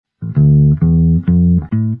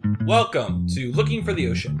Welcome to Looking for the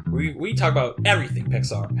Ocean, where we talk about everything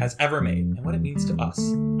Pixar has ever made and what it means to us.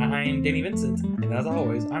 I'm Danny Vincent, and as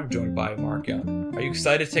always, I'm joined by Mark Young. Are you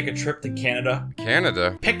excited to take a trip to Canada?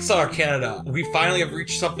 Canada? Pixar Canada! We finally have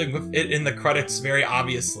reached something with it in the credits, very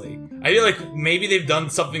obviously. I feel like maybe they've done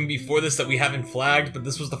something before this that we haven't flagged, but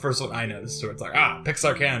this was the first one I noticed, so it's like,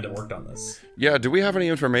 Pixar Canada worked on this. Yeah, do we have any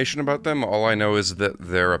information about them? All I know is that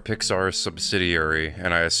they're a Pixar subsidiary,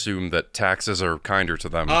 and I assume that taxes are kinder to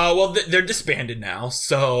them. Well, they're disbanded now,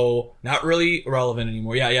 so not really relevant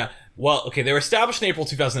anymore. Yeah. Well, okay, they were established in April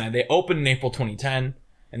 2009. They opened in April 2010,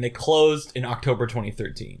 and they closed in October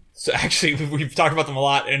 2013. So actually, we've talked about them a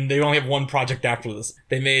lot, and they only have one project after this.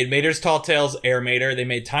 They made Mater's Tall Tales, Air Mater, they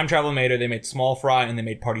made Time Travel Mater, they made Small Fry, and they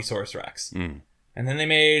made Partysaurus Rex. And then they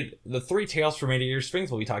made the 3 tales for Meteor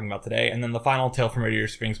Springs we'll be talking about today, and then the final tale for Meteor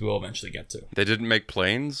Springs we will eventually get to. They didn't make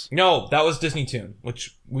Planes? No, that was Disney Toon,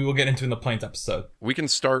 which we will get into in the Planes episode. We can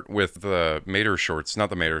start with the Mater shorts, not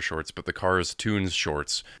the Mater shorts, but the Cars Toons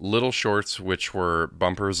shorts. Little shorts, which were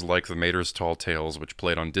bumpers like the Mater's Tall Tales, which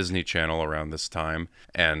played on Disney Channel around this time.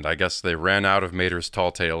 And I guess they ran out of Mater's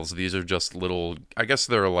Tall Tales. These are just little, I guess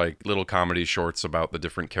they're like little comedy shorts about the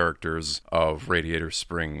different characters of Radiator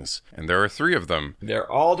Springs. And there are 3 of them. They're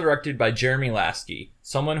all directed by Jeremy Lasky,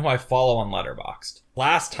 someone who I follow on Letterboxd.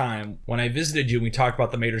 Last time, when I visited you and we talked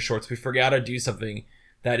about the Mater shorts, we forgot to do something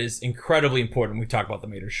that is incredibly important when we talk about the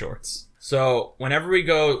Mater shorts. So, whenever we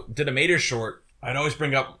did a Mater short, I'd always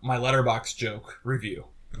bring up my Letterboxd joke review.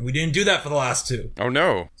 We didn't do that for the last 2. Oh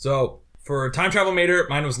no. So, for Time Travel Mater,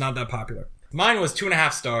 mine was not that popular. Mine was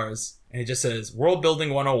 2.5 stars, and it just says, World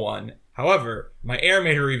Building 101. However, my Air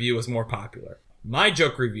Mater review was more popular. My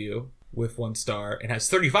joke review, with 1 star, and has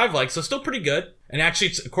 35 likes, so still pretty good. And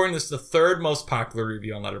actually, according to this, the 3rd most popular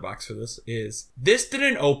review on Letterboxd for this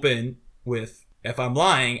didn't open with, if I'm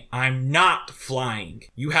lying, I'm not flying.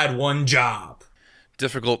 You had one job.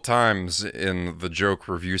 Difficult times in the joke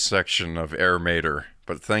review section of Air Mater,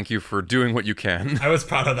 but thank you for doing what you can. I was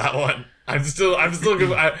proud of that one. I'm still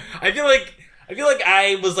good. I feel like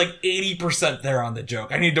I was like 80% there on the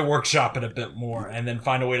joke. I need to workshop it a bit more and then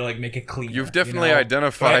find a way to like make it cleaner. You've definitely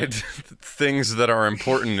identified things that are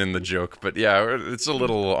important in the joke, but yeah, it's a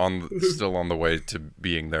little still on the way to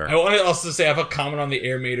being there. I want to also say I have a comment on the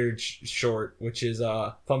Air Mater short, which is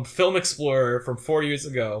from Film Explorer from 4 years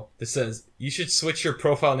ago. That says, you should switch your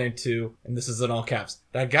profile name to, and this is in all caps,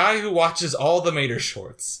 that guy who watches all the Mater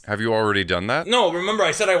shorts. Have you already done that? No, remember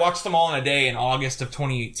I said I watched them all in a day in August of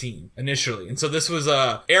 2018, initially. And so this was,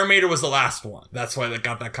 Air Mater was the last one. That's why they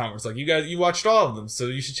got that comment. It's like, you watched all of them, so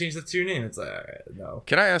you should change that to your name. It's like, no.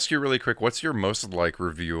 Can I ask you really quick, what's your most liked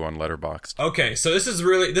review on Letterboxd? Okay, so this is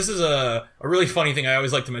a really funny thing I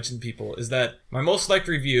always like to mention to people, is that my most liked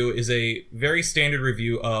review is a very standard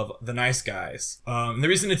review of The Nice Guys. And the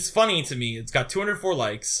reason it's funny to me, it's got 204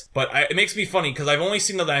 likes, but it makes me funny because I've only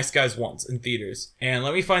seen The Nice Guys once in theaters. And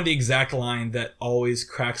let me find the exact line that always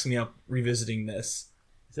cracks me up revisiting this.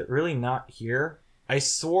 Is it really not here? I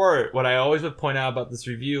swore what I always would point out about this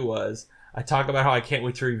review was I talk about how I can't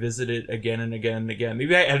wait to revisit it again and again and again.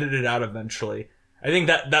 Maybe I edited it out eventually. I think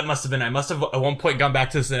that must have been, I must have at one point gone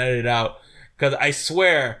back to this and edited it out. Because I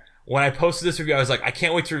swear, when I posted this review, I was like, I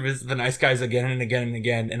can't wait to revisit The Nice Guys again and again and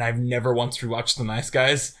again. And I've never once rewatched The Nice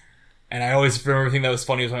Guys. And I always remember everything that was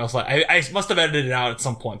funny was when I was like, I must have edited it out at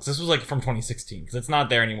some point. Because this was like from 2016. Because it's not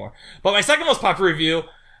there anymore. But my second most popular review,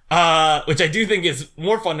 which I do think is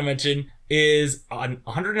more fun to mention, is on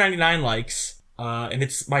 199 likes. And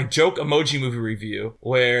it's my joke emoji movie review,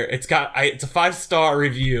 where it's a 5-star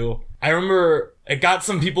review. I remember it got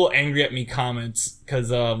some people angry at me comments, because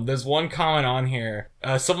there's one comment on here.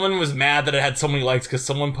 Someone was mad that it had so many likes because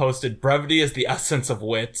someone posted, brevity is the essence of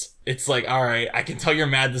wit. It's like, alright, I can tell you're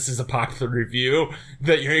mad this is a popular review,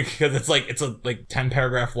 because it's a 10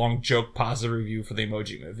 paragraph long joke positive review for the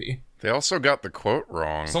Emoji Movie. They also got the quote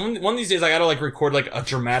wrong. One of these days I gotta record a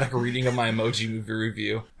dramatic reading of my Emoji Movie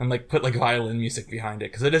review and put violin music behind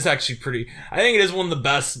it, because it is actually I think it is one of the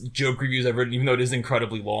best joke reviews I've written, even though it is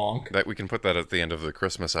incredibly long. That we can put that at the end of the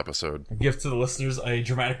Christmas episode. A gift to the listeners, a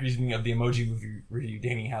dramatic reading of the Emoji Movie review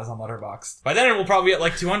Danny has on Letterboxd. By then it will probably be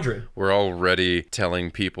at 200. We're already telling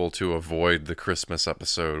people to avoid the Christmas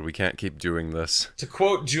episode. We can't keep doing this. To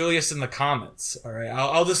quote Julius in the comments, alright,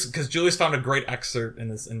 I'll just, because Julius found a great excerpt in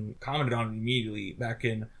this and commented on it immediately back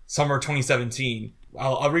in summer 2017.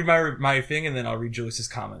 I'll read my thing and then I'll read Julius's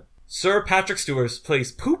comment. Sir Patrick Stewart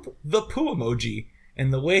plays Poop the Poo emoji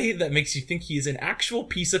in the way that makes you think he is an actual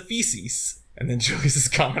piece of feces. And then Julius's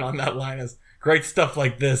comment on that line is, great stuff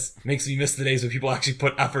like this makes me miss the days when people actually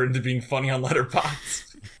put effort into being funny on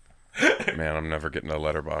Letterboxd. Man, I'm never getting a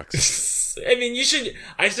Letterboxd. I mean,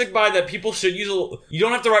 I stick by that people should you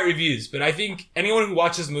don't have to write reviews, but I think anyone who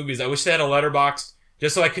watches movies, I wish they had a letterbox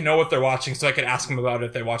just so I can know what they're watching, so I can ask them about it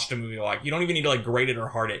if they watched a movie. Like, you don't even need to like grade it or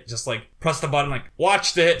heart it. Just like press the button, like,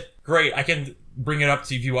 watched it. Great. I can bring it up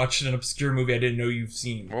to you if you watched an obscure movie I didn't know you've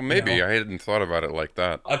seen. Well, maybe. I hadn't thought about it like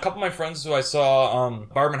that. A couple of my friends who I saw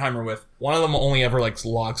Barbenheimer with, one of them only ever like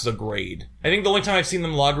logs a grade. I think the only time I've seen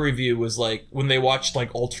them log a review was like when they watched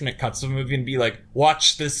like alternate cuts of a movie and be like,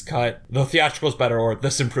 watch this cut, the theatrical's better, or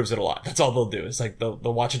this improves it a lot. That's all they'll do. It's like they'll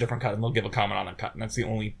watch a different cut and they'll give a comment on that cut, and that's the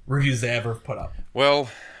only reviews they ever put up. Well,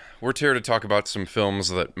 we're here to talk about some films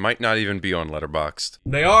that might not even be on Letterboxd.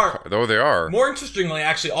 They are. Though they are. More interestingly,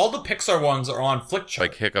 actually, all the Pixar ones are on Flickchart.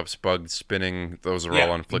 Like Hiccups, Bugged, Spinning, those are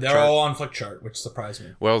all on Flickchart. They're all on Flickchart, which surprised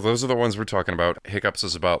me. Well, those are the ones we're talking about. Hiccups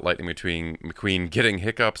is about Lightning McQueen getting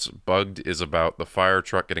hiccups. Bugged is about the fire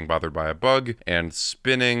truck getting bothered by a bug. And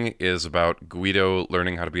Spinning is about Guido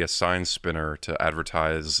learning how to be a sign spinner to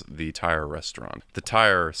advertise the tire restaurant. The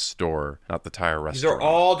tire store, not the tire restaurant. These are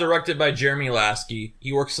all directed by Jeremy Lasky.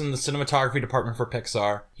 He works in the cinematography department for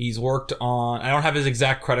Pixar. He's worked on... I don't have his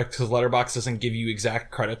exact credits because Letterboxd doesn't give you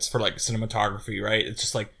exact credits for like cinematography, right? It's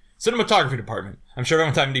just like cinematography department. I'm sure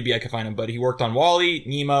on IMDb I can find him, but he worked on WALL-E,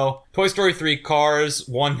 Nemo, Toy Story 3, Cars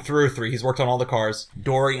 1 through 3. He's worked on all the Cars,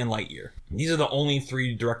 Dory, and Lightyear. These are the only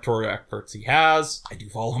 3 directorial efforts he has. I do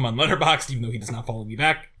follow him on Letterboxd, even though he does not follow me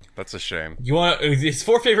back. That's a shame. His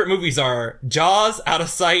 4 favorite movies are Jaws, Out of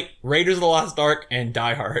Sight, Raiders of the Lost Ark, and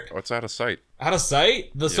Die Hard. What's Out of Sight? Out of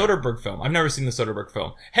Sight? The Soderbergh film. I've never seen the Soderbergh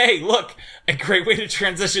film. Hey, look! A great way to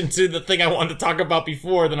transition to the thing I wanted to talk about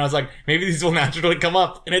before. Then I was like, maybe these will naturally come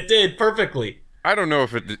up. And it did, perfectly. I don't know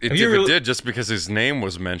if it did just because his name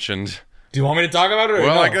was mentioned. Do you want me to talk about it or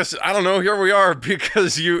well, no? I guess, I don't know. Here we are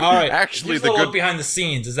because you actually... Here's a little look behind the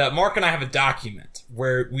scenes is that Mark and I have a document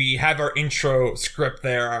where we have our intro script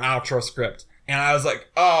there, our outro script. And I was like,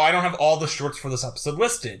 oh, I don't have all the shorts for this episode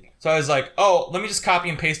listed. So I was like, oh, let me just copy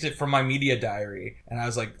and paste it from my media diary. And I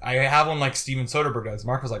was like, I have one like Steven Soderbergh does.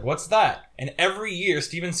 Mark was like, what's that? And every year,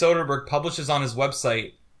 Steven Soderbergh publishes on his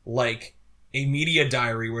website like a media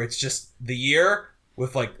diary where it's just the year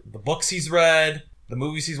with like the books he's read, the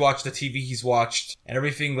movies he's watched, the TV he's watched, and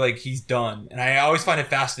everything like he's done. And I always find it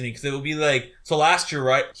fascinating because it will be like, so last year,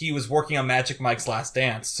 right, he was working on Magic Mike's Last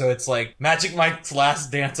Dance. So it's like Magic Mike's Last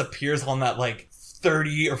Dance appears on that like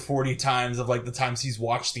 30 or 40 times of like the times he's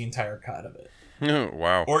watched the entire cut of it. Oh,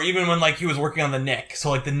 wow. Or even when like he was working on the Nick.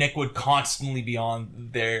 So like the Nick would constantly be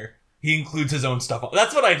on there. He includes his own stuff on.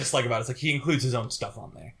 That's what I just like about it. It's like he includes his own stuff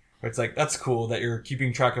on there. Where it's like, that's cool that you're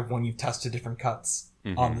keeping track of when you've tested different cuts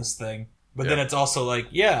on this thing. But then it's also like,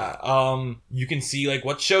 you can see like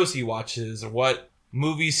what shows he watches or what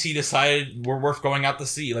movies he decided were worth going out to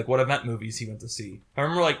see, like what event movies he went to see. I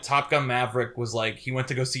remember like Top Gun Maverick was like, he went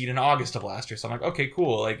to go see it in August of last year. So I'm like, okay,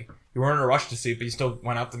 cool. Like you weren't in a rush to see it, but you still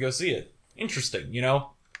went out to go see it. Interesting, you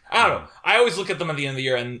know? I don't know. I always look at them at the end of the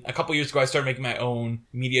year, and a couple years ago I started making my own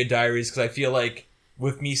media diaries because I feel like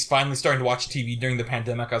with me finally starting to watch TV during the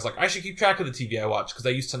pandemic, I was like, I should keep track of the TV I watch because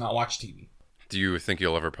I used to not watch TV. Do you think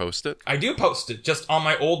you'll ever post it? I do post it, just on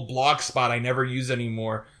my old blog spot I never use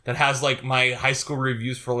anymore that has like my high school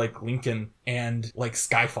reviews for like Lincoln and like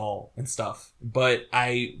Skyfall and stuff. But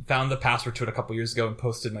I found the password to it a couple years ago and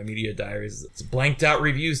posted my media diaries. It's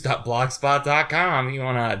blankedoutReviews.blogspot.com if you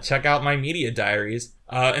want to check out my media diaries.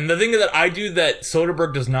 And the thing that I do that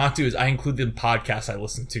Soderbergh does not do is I include the podcasts I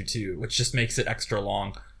listen to too, which just makes it extra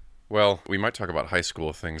long. Well, we might talk about high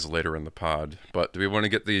school things later in the pod, but do we want to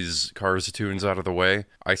get these Cars tunes out of the way?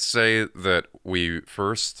 I say that we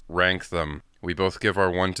first rank them. We both give our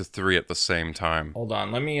 1 to 3 at the same time. Hold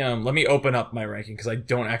on, let me open up my ranking because I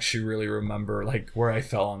don't actually really remember like where I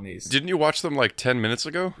fell on these. Didn't you watch them like 10 minutes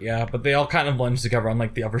ago? Yeah, but they all kind of blend together on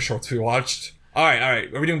like the other shorts we watched. All right.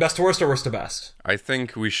 Are we doing best to worst or worst to best? I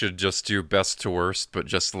think we should just do best to worst, but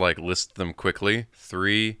just like list them quickly.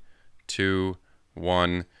 3, 2,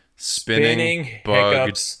 1. Spinning,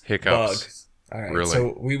 bugged, hiccups. Bugs. All right, really?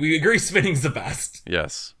 So we agree spinning's the best.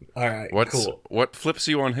 Yes. All right, cool. What flips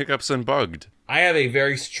you on hiccups and bugged? I have a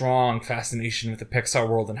very strong fascination with the Pixar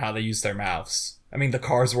world and how they use their mouths. I mean, the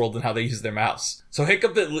Cars world and how they use their mouths. So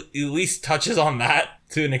Hiccup at least touches on that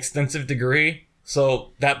to an extensive degree.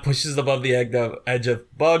 So that pushes above the edge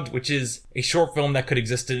of Bugged, which is a short film that could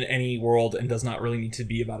exist in any world and does not really need to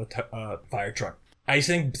be about a fire truck. I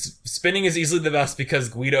think spinning is easily the best because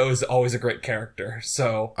Guido is always a great character,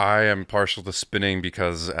 so... I am partial to spinning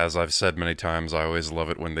because, as I've said many times, I always love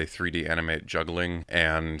it when they 3D animate juggling,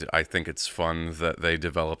 and I think it's fun that they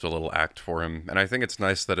developed a little act for him, and I think it's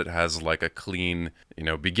nice that it has like a clean,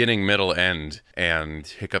 beginning, middle, end, and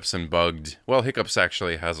Hiccups and Bugged... Well, Hiccups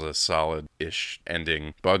actually has a solid-ish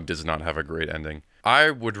ending. Bugged does not have a great ending.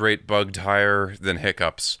 I would rate Bugged higher than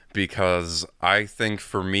Hiccups because I think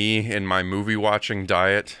for me, in my movie watching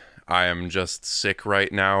diet, I am just sick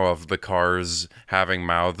right now of the cars having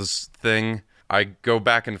mouths thing. I go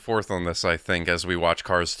back and forth on this, I think, as we watch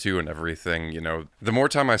Cars 2 and everything, The more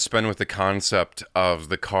time I spend with the concept of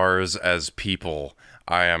the cars as people,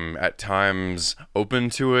 I am at times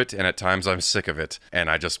open to it, and at times I'm sick of it.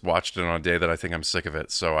 And I just watched it on a day that I think I'm sick of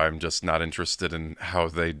it, so I'm just not interested in how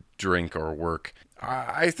they drink or work.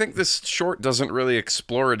 I think this short doesn't really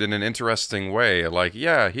explore it in an interesting way. Like,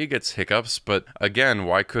 yeah, he gets hiccups, but again,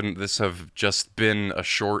 why couldn't this have just been a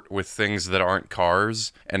short with things that aren't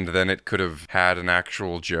cars, and then it could have had an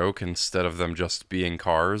actual joke instead of them just being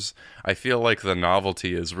cars? I feel like the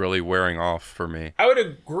novelty is really wearing off for me. I would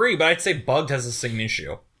agree, but I'd say Bugged has the same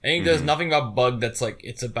issue. I think there's nothing about Bugged that's like,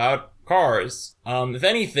 it's about cars. If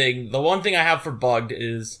anything, the one thing I have for Bugged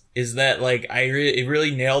is that, like, it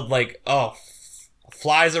really nailed, like,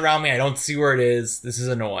 flies around me, I don't see where it is, this is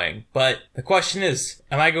annoying. But the question is,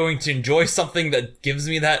 am I going to enjoy something that gives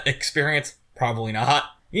me that experience? Probably not.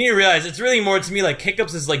 You need to realize it's really more to me like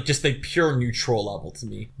Hiccups is like just a pure neutral level to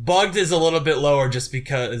me. Bugged is a little bit lower just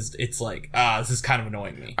because it's like, this is kind of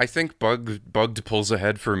annoying me. I think Bugged pulls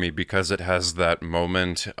ahead for me because it has that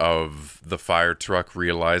moment of the fire truck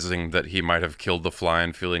realizing that he might have killed the fly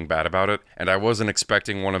and feeling bad about it. And I wasn't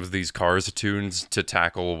expecting one of these Cars tunes to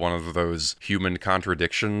tackle one of those human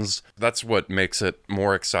contradictions. That's what makes it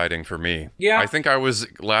more exciting for me. Yeah. I think I was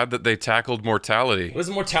glad that they tackled mortality. It was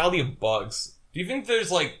the mortality of bugs. Do you think there's,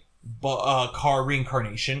 like, car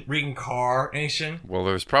reincarnation? Well,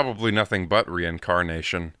 there's probably nothing but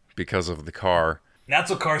reincarnation because of the car. That's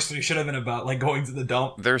what Cars 3 should have been about, like going to the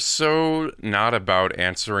dump. They're so not about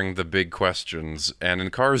answering the big questions. And in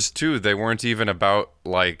Cars 2, they weren't even about,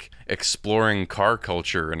 like, exploring car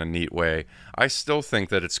culture in a neat way. I still think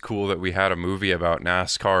that it's cool that we had a movie about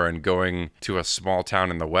NASCAR and going to a small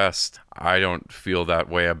town in the West. I don't feel that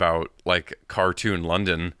way about, like, cartoon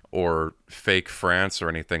London or fake France or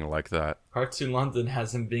anything like that. Cartoon London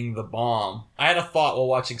has him being the bomb. I had a thought while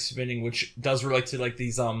watching Spinning, which does relate to, like,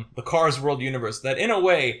 these, the Cars world universe, that in a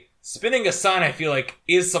way, spinning a sign, I feel like,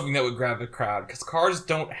 is something that would grab a crowd, because cars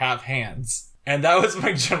don't have hands. And that was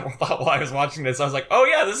my general thought while I was watching this. I was like, oh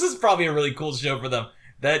yeah, this is probably a really cool show for them.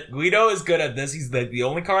 That Guido is good at this. He's the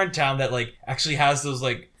only car in town that, like, actually has those,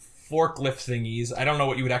 like, forklift thingies. I don't know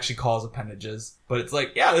what you would actually call as appendages. But it's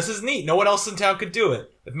like, yeah, this is neat. No one else in town could do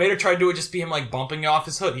it. If Mater tried to do it, just be him, like, bumping off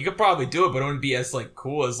his hood. He could probably do it, but it wouldn't be as, like,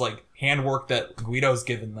 cool as, like, handwork that Guido's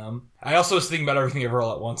given them. I also was thinking about Everything Ever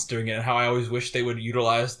All at Once doing it, and how I always wish they would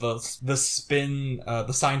utilize the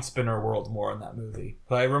sign spinner world more in that movie.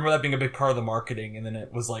 But I remember that being a big part of the marketing, and then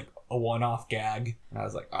it was, like, a one-off gag. And I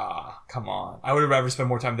was like, come on. I would have rather spent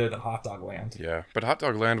more time there than Hot Dog Land. Yeah, but Hot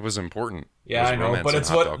Dog Land was important. Yeah, I know, but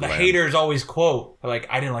it's what the haters always quote. Like,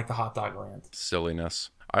 I didn't like the Hot Dog Land. Silliness.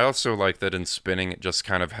 I also like that in Spinning, it just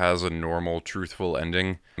kind of has a normal, truthful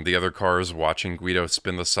ending. The other cars watching Guido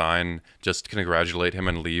spin the sign just congratulate him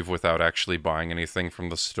and leave without actually buying anything from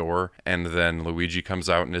the store. And then Luigi comes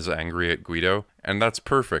out and is angry at Guido. And that's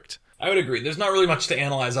perfect. I would agree. There's not really much to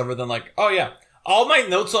analyze other than, like, oh yeah. All my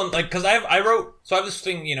notes on, like, because I have this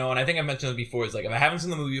thing, and I think I mentioned it before, is like, if I haven't seen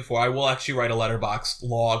the movie before, I will actually write a letterbox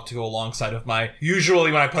log to go alongside of my,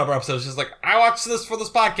 usually when I put up our episodes, just like, I watched this for this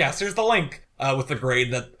podcast, here's the link, with the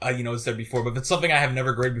grade that, is there before. But if it's something I have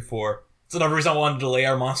never graded before, it's another reason I wanted to delay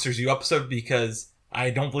our Monsters U episode, because I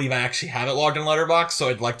don't believe I actually have it logged in Letterboxd, so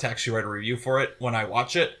I'd like to actually write a review for it when I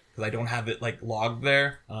watch it. Because I don't have it, like, logged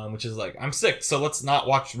there, which is like, I'm sick, so let's not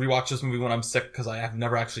rewatch this movie when I'm sick, because I have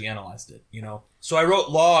never actually analyzed it, So I wrote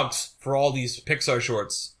logs for all these Pixar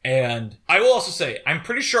shorts, and I will also say, I'm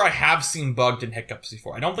pretty sure I have seen Bugged and Hiccups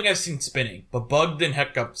before. I don't think I've seen Spinning, but Bugged and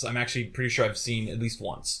Hiccups, I'm actually pretty sure I've seen at least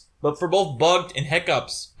once. But for both Bugged and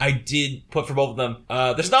Hiccups, I did put for both of them.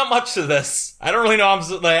 There's not much to this. I don't really know.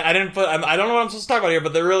 I don't know what I'm supposed to talk about here,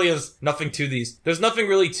 but there really is nothing to these. There's nothing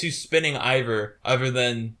really to Spinning either, other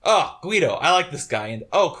than, oh, Guido, I like this guy, and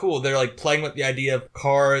oh, cool, they're like playing with the idea of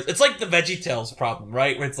cars. It's like the VeggieTales problem,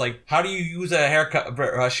 right? Where it's like, how do you use a haircut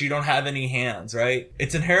brush? You don't have any hands, right?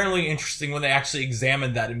 It's inherently interesting when they actually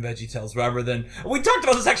examine that in VeggieTales, rather than, we talked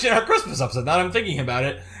about this actually in our Christmas episode. Now that I'm thinking about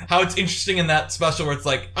it, how it's interesting in that special where it's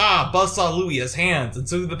like, Buzzsaw Louie has hands, and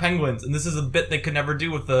so do the penguins, and this is a bit they could never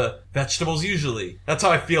do with the vegetables usually. That's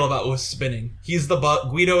how I feel about with spinning.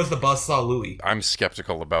 Guido is the Buzzsaw Louie. I'm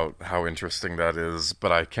skeptical about how interesting that is,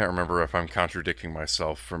 but I can't remember if I'm contradicting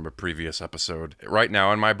myself from a previous episode. Right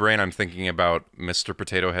now in my brain, I'm thinking about Mr.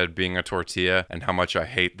 Potato Head being a tortilla and how much I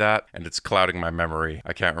hate that, and it's clouding my memory.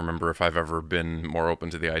 I can't remember if I've ever been more open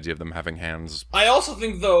to the idea of them having hands. I also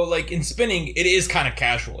think, though, like, in spinning, it is kind of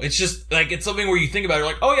casual. It's just, like, it's something where you think about it, you're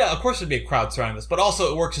like, oh yeah, of course there'd be a crowd surrounding this, but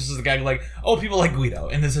also it works just as a gag, like, oh, people like Guido,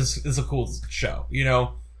 and this is a cool show, you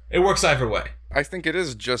know? It works either way. I think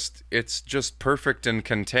it's just perfect and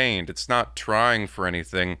contained. It's not trying for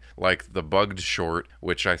anything like the bugged short,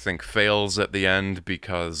 which I think fails at the end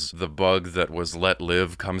because the bug that was let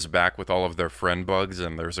live comes back with all of their friend bugs,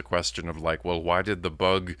 and there's a question of like, well, why did the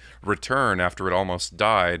bug return after it almost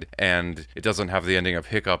died? And it doesn't have the ending of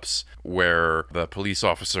Hiccups, where the police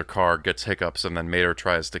officer car gets hiccups and then Mater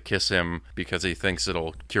tries to kiss him because he thinks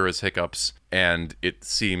it'll cure his hiccups, and it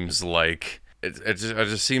seems like... It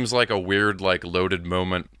just seems like a weird, like, loaded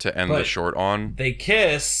moment to end the short on. They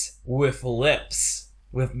kiss with lips,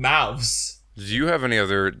 with mouths. Did you have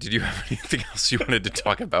anything else you wanted to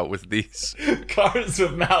talk about with these? Cars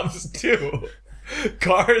with mouths too.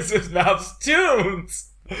 Cars with mouths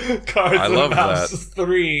tunes. Cars I with love mouths that.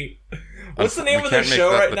 3. What's the name of the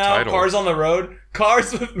show right now? Title. Cars on the Road?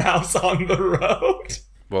 Cars with mouths on the road.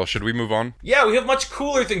 Well, should we move on? Yeah, we have much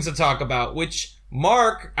cooler things to talk about, which...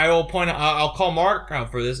 Mark, I'll call Mark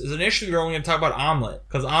out for this, is initially we're only going to talk about Omelette,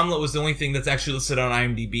 because Omelette was the only thing that's actually listed on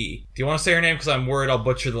IMDb. Do you want to say her name? Because I'm worried I'll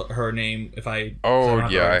butcher her name if I... Oh,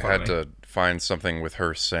 yeah, I had to find something with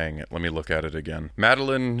her saying it. Let me look at it again.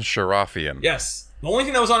 Madeline Sharafian. Yes. The only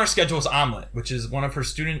thing that was on her schedule was Omelette, which is one of her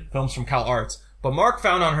student films from Cal Arts. But Mark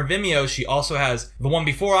found on her Vimeo she also has the one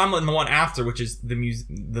before Omelette and the one after, which is the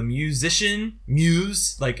Mew-sician,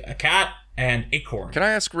 Muse, like a cat, and Acorn. Can I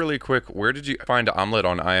ask really quick, where did you find Omelette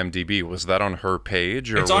on IMDb? Was that on her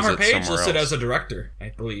page, or it's on her page somewhere listed else? as a director,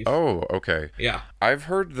 I believe. Oh, okay. Yeah. I've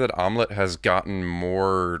heard that Omelette has gotten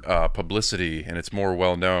more publicity and it's more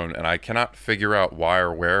well known, and I cannot figure out why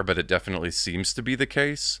or where, but it definitely seems to be the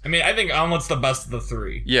case. I mean, I think Omelette's the best of the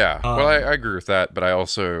 3. Yeah, well, I agree with that, but I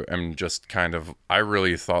also am just kind of... I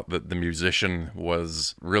really thought that the Mew-sician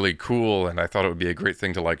was really cool, and I thought it would be a great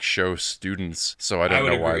thing to, like, show students, so I don't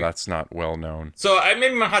know why that's not well known. So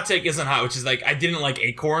maybe my hot take isn't hot, which is like, I didn't like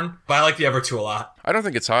Acorn, but I like the other 2 a lot. I don't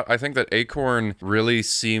think it's hot. I think that Acorn really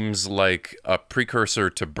seems like a precursor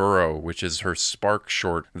to Burrow, which is her Spark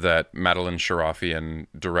short that Madeline Sharafian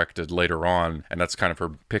directed later on, and that's kind of her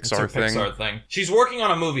Pixar thing. She's working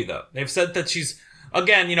on a movie, though. They've said that she's...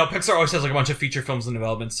 Again, you know, Pixar always has like a bunch of feature films in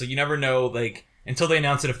development, so you never know, like... until they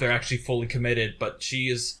announce it if they're actually fully committed, but she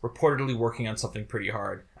is reportedly working on something pretty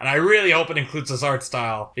hard. And I really hope it includes this art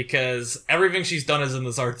style, because everything she's done is in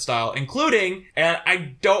this art style, including, and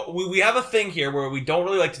we have a thing here where we don't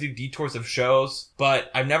really like to do detours of shows, but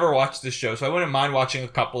I've never watched this show, so I wouldn't mind watching a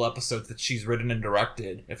couple episodes that she's written and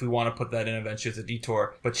directed, if we want to put that in eventually as a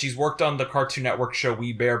detour. But she's worked on the Cartoon Network show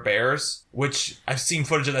We Bare Bears, which I've seen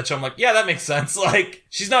footage of that show. I'm like, yeah, that makes sense. Like,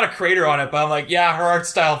 she's not a creator on it, but I'm like, yeah, her art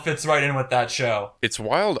style fits right in with that show. It's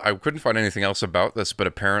wild. I couldn't find anything else about this, but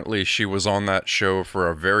apparently she was on that show for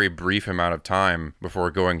a very brief amount of time before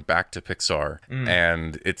going back to Pixar.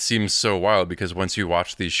 And it seems so wild because once you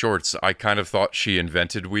watch these shorts, I kind of thought she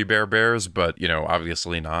invented We Bare Bears, but, you know,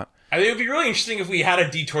 obviously not. I think it would be really interesting if we had a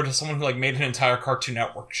detour to someone who like made an entire Cartoon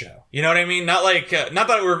Network show. You know what I mean? Not like, not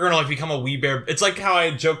that we were going to like become a We Bare... It's like how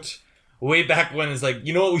I joked way back when, it's like,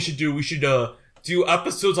 you know what we should do? We should, do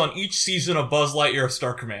episodes on each season of Buzz Lightyear of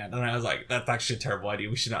Star Command. And I was like, that's actually a terrible idea.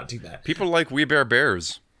 We should not do that. People like We Bare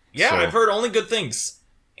Bears. Yeah, so. I've heard only good things.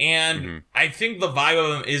 And I think the vibe of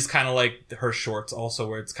them is kind of like her shorts also,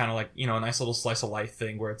 where it's kind of like, you know, a nice little slice of life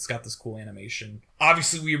thing where it's got this cool animation.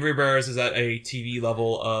 Obviously, We Bare Bears is at a TV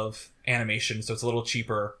level of animation, so it's a little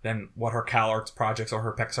cheaper than what her Cal Arts projects or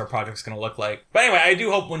her Pixar projects going to look like. But anyway, I do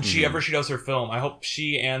hope when she does her film, I hope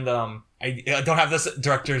she and, I don't have this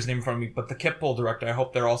director's name in front of me, but the Kitbull director, I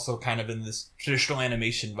hope they're also kind of in this traditional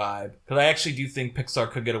animation vibe. Because I actually do think Pixar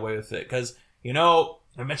could get away with it. Because, you know,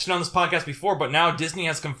 I mentioned on this podcast before, but now Disney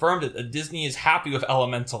has confirmed it. That Disney is happy with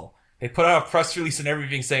Elemental. They put out a press release and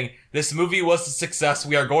everything saying, this movie was a success,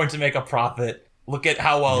 we are going to make a profit. Look at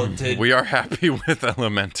how well it did. We are happy with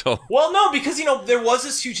Elemental. Well, no, because, there was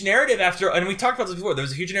this huge narrative after, and we talked about this before, there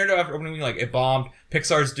was a huge narrative after opening, like, it bombed,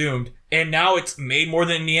 Pixar's doomed, and now it's made more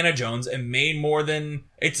than Indiana Jones, and made more than,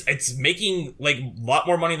 it's making, like, a lot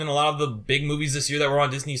more money than a lot of the big movies this year that were on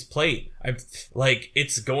Disney's plate.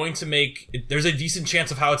 It's going to make, there's a decent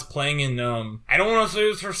chance of how it's playing in, I don't want to say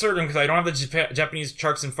this for certain, because I don't have the Japanese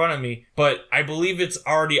charts in front of me, but I believe it's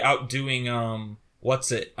already outdoing, the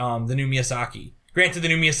new Miyazaki. Granted, the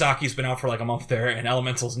new Miyazaki's been out for like a month there, and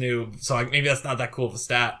Elemental's new, so maybe that's not that cool of a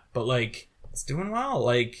stat, but like, it's doing well,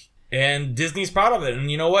 like, and Disney's proud of it,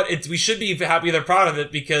 and you know what? We should be happy they're proud of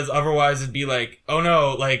it, because otherwise it'd be like, oh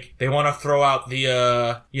no, like, they want to throw out they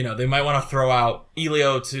might want to throw out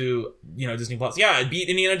Elio to, Disney Plus. Yeah, it beat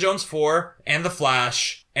Indiana Jones 4, and The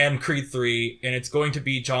Flash, and Creed 3, and it's going to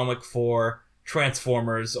beat John Wick 4,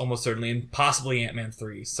 Transformers, almost certainly, and possibly Ant-Man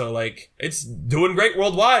 3. So, like, it's doing great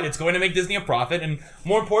worldwide. It's going to make Disney a profit, and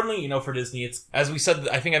more importantly, for Disney, it's, as we said,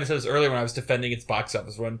 I think I said this earlier when I was defending its box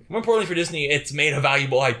office run, more importantly for Disney, it's made a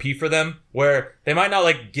valuable IP for them, where they might not,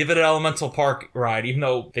 like, give it an Elemental Park ride, even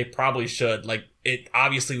though they probably should, like, it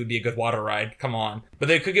obviously would be a good water ride, come on. But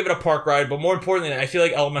they could give it a park ride, but more importantly, I feel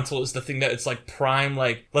like Elemental is the thing that it's like prime,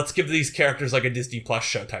 like, let's give these characters like a Disney Plus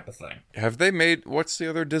show type of thing. Have they made, what's the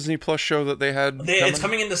other Disney Plus show that they had? It's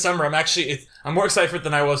coming in December. I'm more excited for it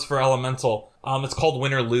than I was for Elemental. It's called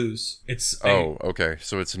Win or Lose. Okay.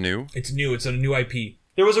 So it's new? It's new. It's a new IP.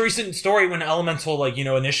 There was a recent story when Elemental, like,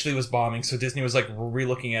 initially was bombing, so Disney was, like,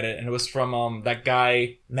 re-looking at it, and it was from, that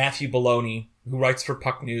guy, Matthew Bologna, who writes for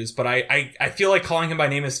Puck News, but I feel like calling him by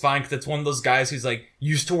name is fine, because it's one of those guys who's, like,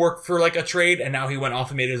 used to work for, like, a trade, and now he went off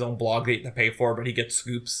and made his own blog that he had to pay for, but he gets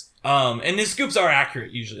scoops. And his scoops are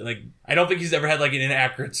accurate, usually. Like, I don't think he's ever had, like, an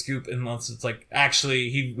inaccurate scoop, unless it's, like, actually,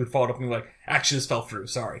 he would follow it up and be like, actually, this fell through,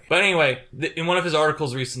 sorry. But anyway, in one of his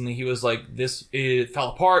articles recently, he was like, it fell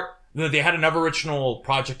apart. They had another original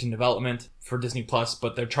project in development for Disney Plus,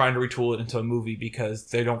 but they're trying to retool it into a movie because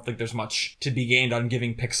they don't think there's much to be gained on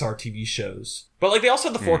giving Pixar TV shows. But like they also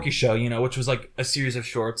had the Forky show, which was like a series of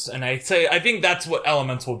shorts, and I think that's what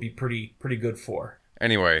Elemental would be pretty good for.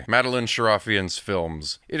 Anyway, Madeline Sharafian's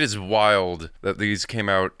films. It is wild that these came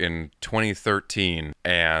out in 2013,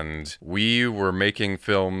 and we were making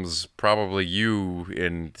films, probably you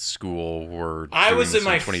in school were I was in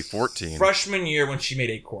my 2014. Freshman year when she made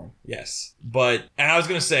Acorn, yes. And I was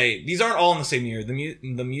going to say, these aren't all in the same year. I'm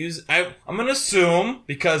going to assume,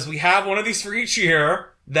 because we have one of these for each year,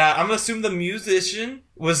 that I'm going to assume the Mew-sician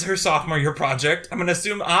was her sophomore year project. I'm going to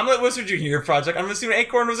assume Omelette was her junior year project. I'm going to assume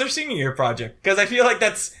Acorn was her senior year project. Because I feel like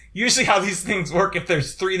that's usually how these things work if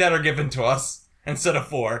there's 3 that are given to us instead of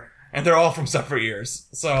 4. And they're all from separate years.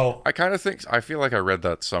 So I feel like I read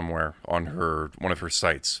that somewhere on one of her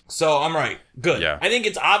sites. So I'm right. Good. Yeah. I think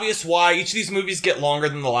it's obvious why each of these movies get longer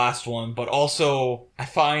than the last one, but also I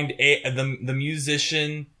find the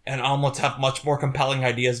Mew-sician and Omelette have much more compelling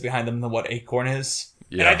ideas behind them than what Acorn is.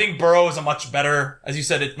 Yeah. And I think Burrow is a much better, as you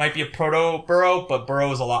said, it might be a proto-Burrow, but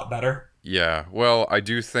Burrow is a lot better. Yeah, well, I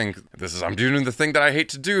do think I'm doing the thing that I hate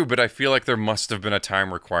to do, but I feel like there must have been a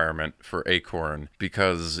time requirement for Acorn,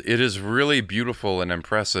 because it is really beautiful and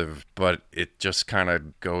impressive, but it just kind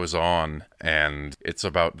of goes on, and it's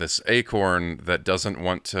about this acorn that doesn't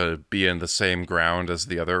want to be in the same ground as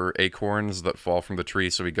the other acorns that fall from the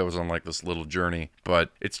tree, so he goes on like this little journey,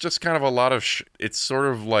 but it's just kind of a lot of it's sort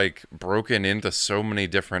of like broken into so many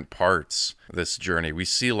different parts, this journey. We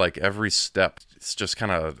see like every step. It's just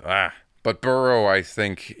kind of, But Burrow, I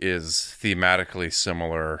think, is thematically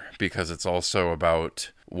similar because it's also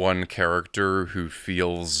about one character who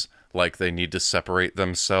feels like they need to separate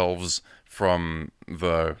themselves from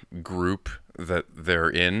the group that they're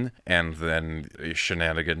in, and then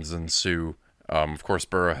shenanigans ensue. Of course,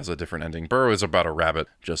 Burrow has a different ending. Burrow is about a rabbit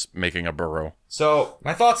just making a burrow. So,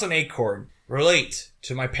 my thoughts on Acorn relate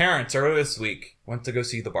to my parents earlier this week went to go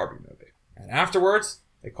see the Barbie movie. And afterwards,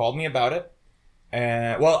 they called me about it.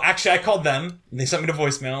 Actually, I called them, and they sent me the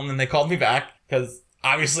voicemail, and then they called me back, because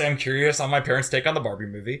obviously I'm curious on my parents' take on the Barbie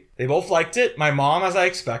movie. They both liked it. My mom, as I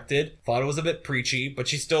expected, thought it was a bit preachy, but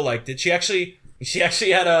she still liked it. She actually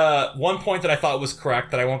had one point that I thought was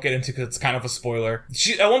correct that I won't get into because it's kind of a spoiler.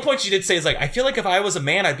 At one point she did say, I feel like if I was a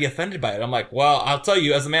man, I'd be offended by it. I'm like, well, I'll tell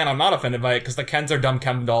you, as a man, I'm not offended by it, because the Kens are dumb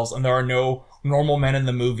Ken dolls, and there are no normal men in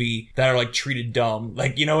the movie that are treated dumb.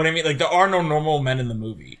 You know what I mean? There are no normal men in the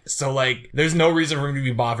movie. So there's no reason for me to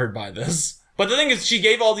be bothered by this. But the thing is, she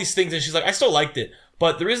gave all these things and she's like, I still liked it.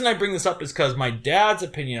 But the reason I bring this up is because my dad's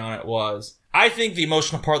opinion on it was, I think the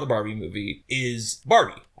emotional part of the Barbie movie is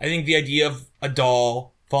Barbie. I think the idea of a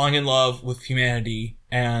doll falling in love with humanity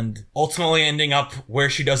and ultimately ending up where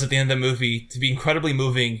she does at the end of the movie to be incredibly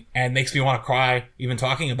moving and makes me want to cry even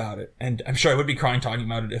talking about it. And I'm sure I would be crying talking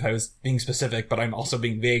about it if I was being specific, but I'm also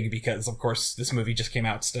being vague because, of course, this movie just came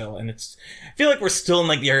out still, and I feel like we're still in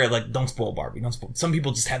like the area of like, don't spoil Barbie, don't spoil. Some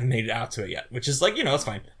people just haven't made it out to it yet, which is like, it's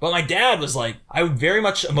fine. But my dad was like, I was very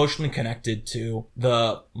much emotionally connected to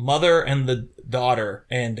the mother and the daughter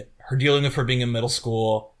and her dealing with her being in middle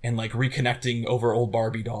school and like reconnecting over old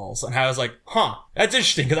Barbie dolls. And I was like, that's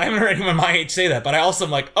interesting, because I haven't heard anyone my age say that. But I also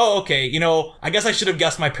am like, okay, I guess I should have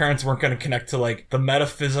guessed my parents weren't going to connect to like the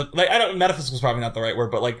metaphysical, metaphysical is probably not the right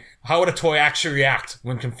word, but like, how would a toy actually react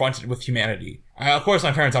when confronted with humanity? Of course,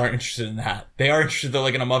 my parents aren't interested in that. They are interested in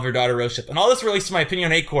like in a mother-daughter relationship. And all this relates to my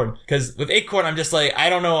opinion on Acorn, because with Acorn, I'm just like, I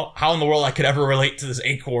don't know how in the world I could ever relate to this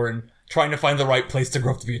Acorn trying to find the right place to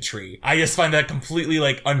grow up to be a tree. I just find that completely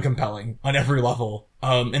like uncompelling on every level.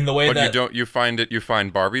 In the way that you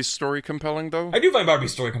find Barbie's story compelling though? I do find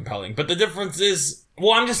Barbie's story compelling, but the difference is,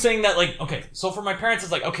 well, I'm just saying that like, okay, so for my parents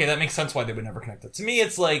it's like, okay, that makes sense why they would never connect it. To me,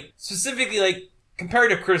 it's like specifically like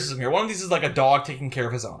comparative criticism here. One of these is like a dog taking care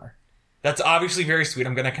of his owner. That's obviously very sweet.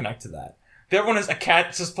 I'm gonna connect to that. The other one is a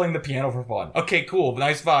cat just playing the piano for fun. Okay, cool,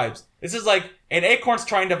 nice vibes. This is like an acorn's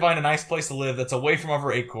trying to find a nice place to live that's away from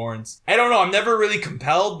other acorns. I don't know, I'm never really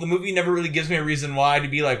compelled. The movie never really gives me a reason why to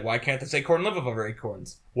be like, why can't this acorn live with other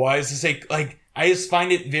acorns? Why is this I just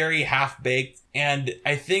find it very half-baked. And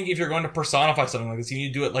I think if you're going to personify something like this, you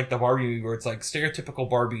need to do it like the Barbie movie, where it's like stereotypical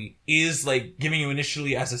Barbie is like giving you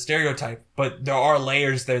initially as a stereotype, but there are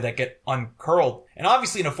layers there that get uncurled. And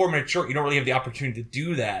obviously in a 4-minute short, you don't really have the opportunity to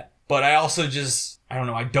do that. But I also I don't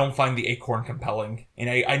know, I don't find the Acorn compelling. And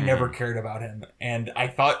I never cared about him. And I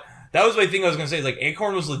thought, that was my thing I was going to say, is like,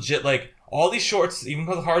 Acorn was legit, like, all these shorts, even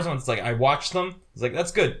for the hard ones, like, I watched them, I was like,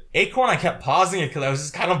 that's good. Acorn, I kept pausing it because I was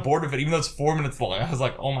just kind of bored of it, even though it's 4 minutes long. I was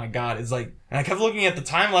like, oh my god, it's like, and I kept looking at the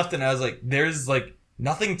time left, and I was like, there's, like,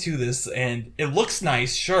 nothing to this, and it looks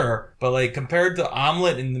nice, sure, but, like, compared to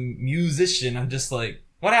Omelette and the Mew-sician, I'm just like,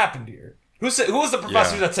 what happened here? Who was the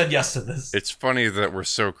professor that said yes to this? It's funny that we're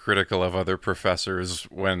so critical of other professors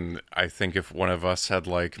when I think if one of us had,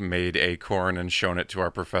 like, made Acorn and shown it to our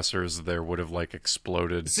professors, there would have, like,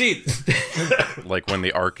 exploded. See, like when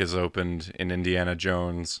the Ark is opened in Indiana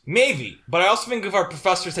Jones. Maybe. But I also think if our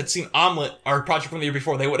professors had seen Omelette, our project from the year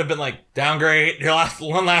before, they would have been like, downgrade, your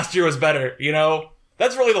last year was better,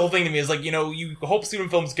 That's really the whole thing to me, is like, you hope student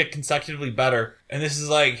films get consecutively better, and this is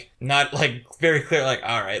like, not like, very clear, like,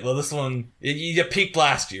 alright, well this one, you peaked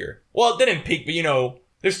last year. Well, it didn't peak, but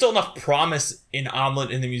there's still enough promise in Omelette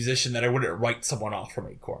and the Mew-sician that I wouldn't write someone off from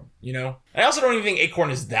Acorn, I also don't even think Acorn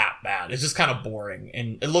is that bad. It's just kind of boring,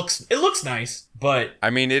 and it looks nice, but... I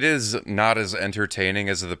mean, it is not as entertaining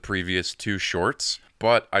as the previous two shorts,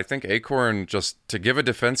 but I think Acorn, just to give a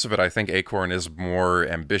defense of it, I think Acorn is more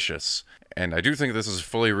ambitious. And I do think this is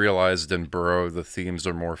fully realized in Burrow. The themes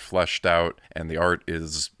are more fleshed out, and the art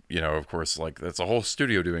is, of course, like, that's a whole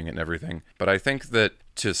studio doing it and everything. But I think that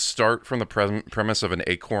to start from the premise of an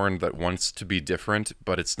acorn that wants to be different,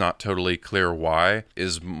 but it's not totally clear why,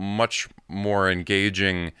 is much more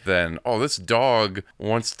engaging than, oh, this dog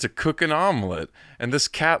wants to cook an omelet, and this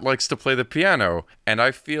cat likes to play the piano. And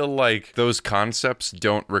I feel like those concepts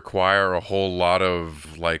don't require a whole lot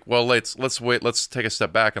of, like, well, let's wait, let's take a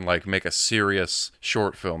step back and, like, make a serious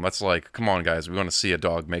short film. That's like, come on, guys, we want to see a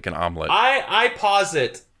dog make an omelet. I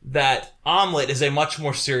posit that Omelette is a much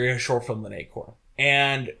more serious short film than Acorn.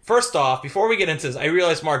 And first off, before we get into this, I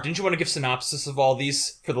realized, Mark, didn't you want to give synopsis of all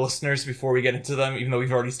these for the listeners before we get into them, even though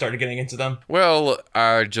we've already started getting into them? Well,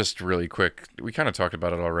 just really quick, we kind of talked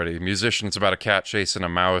about it already. Mew-sician's about a cat chasing a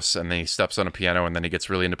mouse, and then he steps on a piano, and then he gets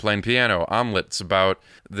really into playing piano. Omelette's about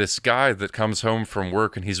this guy that comes home from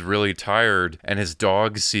work, and he's really tired, and his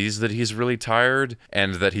dog sees that he's really tired,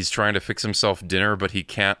 and that he's trying to fix himself dinner, but he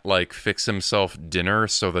can't, like, fix himself dinner,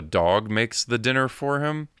 so the dog makes the dinner for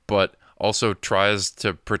him, but also tries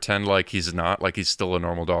to pretend like he's not, like he's still a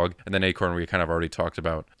normal dog. And then Acorn, we kind of already talked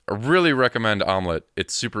about. I really recommend Omelette.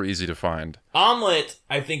 It's super easy to find. Omelette,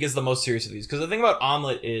 I think, is the most serious of these. Because the thing about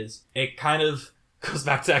Omelette is, it kind of goes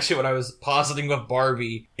back to actually what I was positing with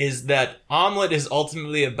Barbie, is that Omelette is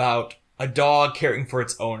ultimately about a dog caring for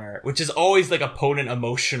its owner, which is always like a potent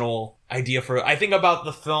emotional idea for it. I think about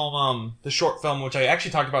the film, the short film, which I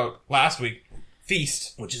actually talked about last week,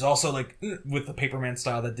 Feast, which is also like with the Paperman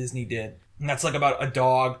style that Disney did. And that's like about a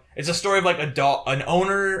dog. It's a story of like an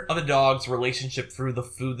owner of a dog's relationship through the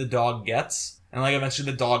food the dog gets. And like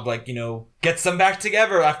eventually the dog, like, gets them back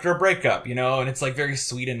together after a breakup, and it's like very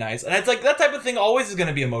sweet and nice. And it's like that type of thing always is going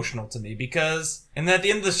to be emotional to me because, and then at the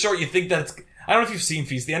end of the short, you think that it's, I don't know if you've seen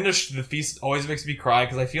Feast. The end of the Feast always makes me cry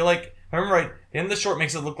because I feel like I remember right, the end of the short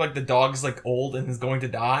makes it look like the dog's like old and is going to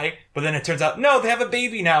die, but then it turns out, no, they have a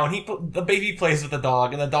baby now, and the baby plays with the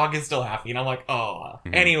dog, and the dog is still happy, and I'm like, oh.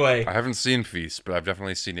 Anyway. I haven't seen Feast, but I've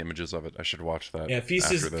definitely seen images of it. I should watch that. Yeah,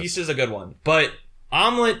 Feast is a good one. But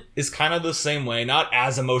Omelette is kind of the same way, not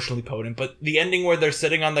as emotionally potent, but the ending where they're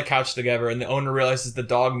sitting on the couch together, and the owner realizes the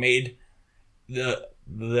dog made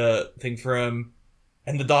the thing for him,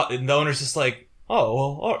 and the owner's just like,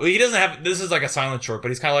 oh, well, he doesn't have, this is like a silent short,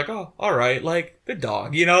 but he's kind of like, oh, all right, like, good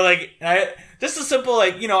dog, you know, like, just a simple,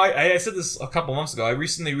 like, you know, I said this a couple months ago, I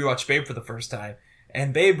recently rewatched Babe for the first time,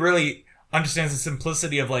 and Babe really understands the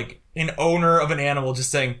simplicity of, like, an owner of an animal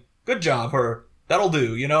just saying, good job, or, that'll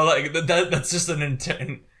do, you know, like, that's just an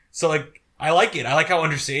intent, so, like, I like it, I like how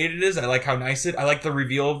understated it is, I like how nice I like the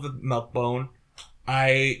reveal of the milk bone,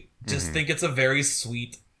 I just think it's a very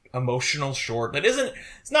sweet, emotional short that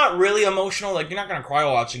it's not really emotional, like you're not gonna cry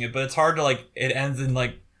watching it, but it's hard to like, it ends in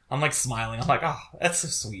like, I'm like smiling, I'm like, oh, that's so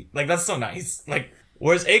sweet, like that's so nice, like,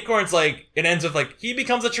 whereas Acorn's like, it ends with like, he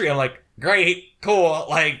becomes a tree, I'm like, great, cool,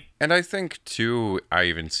 like. And I think too, I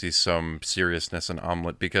even see some seriousness in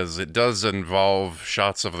Omelette because it does involve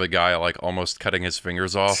shots of the guy like almost cutting his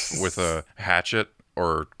fingers off with a hatchet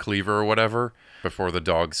or cleaver or whatever before the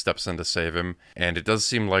dog steps in to save him. And it does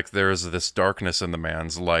seem like there's this darkness in the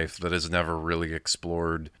man's life that is never really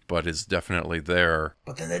explored, but is definitely there.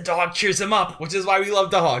 But then the dog cheers him up, which is why we love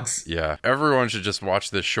dogs. Yeah, everyone should just watch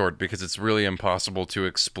this short because it's really impossible to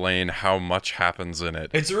explain how much happens in it.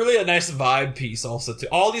 It's really a nice vibe piece also, too.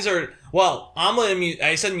 All these are, well, Omelette,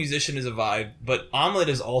 I said Mew-sician is a vibe, but Omelette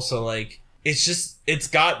is also like, it's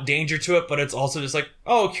got danger to it, but it's also just like,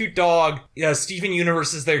 oh, cute dog. Yeah, Steven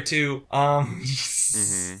Universe is there too.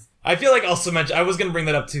 I feel like also I was gonna bring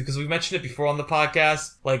that up too, because we mentioned it before on the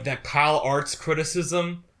podcast, like that Kyle Arts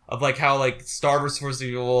criticism of like how like Star vs.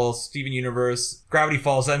 Evil, Steven Universe, Gravity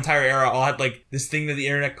Falls, that entire era all had like this thing that the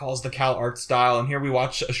internet calls the Kyle Arts style, and here we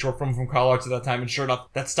watch a short film from Kyle Arts at that time, and sure enough,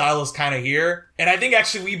 that style is kind of here. And I think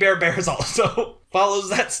actually We Bare Bears also follows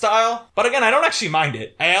that style. But again, I don't actually mind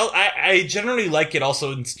it. I generally like it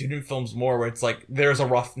also in student films more, where it's like there's a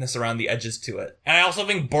roughness around the edges to it. And I also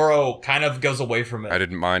think Burrow kind of goes away from it. I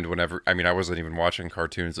didn't mind whenever, I mean, I wasn't even watching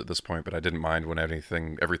cartoons at this point, but I didn't mind when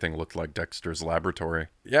everything looked like Dexter's Laboratory.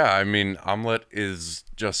 Yeah, I mean, Omelette is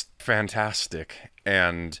just fantastic.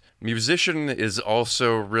 And Mew-sician is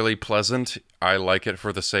also really pleasant. I like it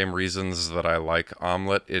for the same reasons that I like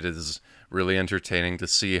Omelette. It is really entertaining to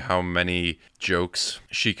see how many jokes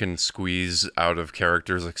she can squeeze out of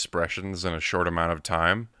characters' expressions in a short amount of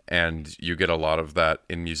time. And you get a lot of that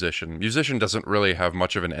in Mew-sician. Mew-sician doesn't really have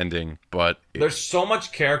much of an ending, but there's so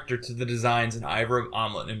much character to the designs in either of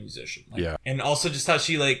Omelette and Mew-sician. Like, yeah. And also just how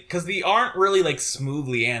she like, because they aren't really like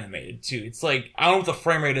smoothly animated too. It's like, I don't know what the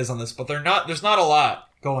frame rate is on this, but there's not a lot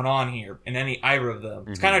going on here in either of them.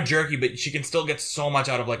 It's kind of jerky, but she can still get so much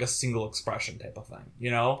out of like a single expression type of thing,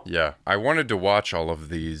 you know? Yeah. I wanted to watch all of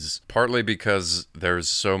these, partly because there's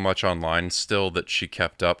so much online still that she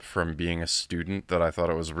kept up from being a student that I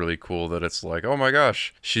thought it was really cool that it's like, oh my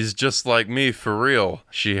gosh, she's just like me for real.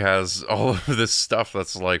 She has all of this stuff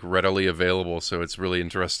that's like readily available, so it's really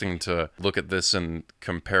interesting to look at this and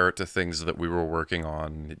compare it to things that we were working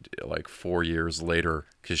on like 4 years later,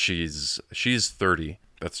 because she's 30.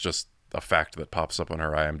 That's just a fact that pops up on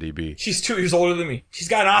her IMDb. She's 2 years older than me. She's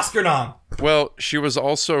got an Oscar nom. Well, she was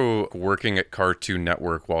also working at Cartoon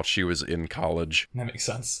Network while she was in college. That makes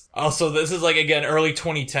sense. Also, this is like, again, early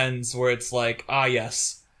 2010s where it's like,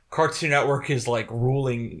 yes, Cartoon Network is like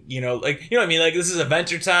ruling, you know, like, you know what I mean? Like, this is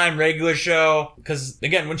Adventure Time, regular show. Because,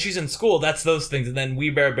 again, when she's in school, that's those things. And then We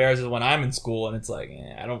Bare Bears is when I'm in school, and it's like,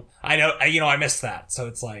 I miss that. So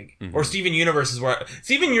it's like, or Steven Universe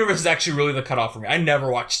Steven Universe is actually really the cutoff for me. I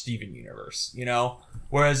never watched Steven Universe, you know?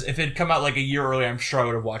 Whereas if it had come out like a year earlier, I'm sure I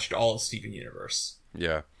would have watched all of Steven Universe.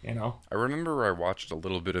 Yeah. You know? I remember I watched a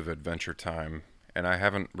little bit of Adventure Time, and I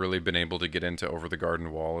haven't really been able to get into Over the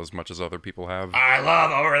Garden Wall as much as other people have. I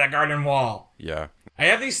love Over the Garden Wall. Yeah. I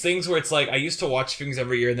have these things where it's like, I used to watch things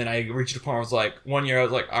every year, and then I reached a point where I was like, 1 year I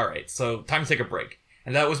was like, all right, so time to take a break.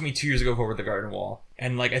 And that was me 2 years ago for Over the Garden Wall.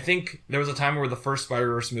 And like, I think there was a time where the first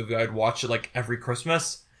Spider-Verse movie, I'd watch it like every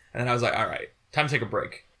Christmas. And then I was like, all right, time to take a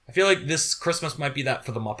break. I feel like this Christmas might be that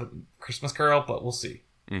for the Muppet Christmas Carol, but we'll see.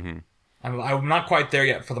 I'm not quite there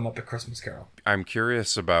yet for the Muppet Christmas Carol. I'm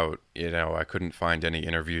curious about, I couldn't find any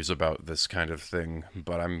interviews about this kind of thing,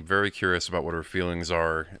 but I'm very curious about what her feelings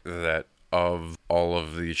are that of all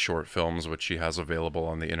of these short films which she has available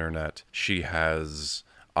on the internet, she has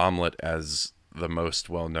Omelette as the most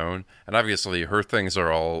well known. And obviously her things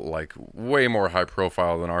are all like way more high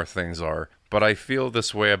profile than our things are. But I feel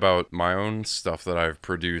this way about my own stuff that I've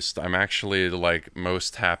produced. I'm actually like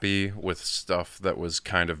most happy with stuff that was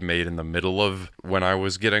kind of made in the middle of when I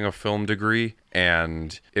was getting a film degree,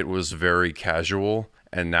 and it was very casual.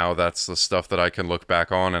 And now that's the stuff that I can look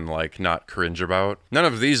back on and like not cringe about. None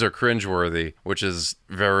of these are cringeworthy, which is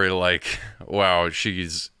very like, wow,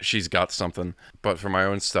 she's got something. But for my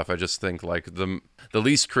own stuff, I just think like the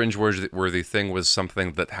least cringeworthy thing was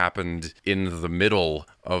something that happened in the middle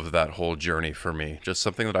of that whole journey for me. Just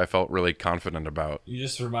something that I felt really confident about. You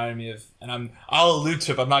just reminded me of, and I'll allude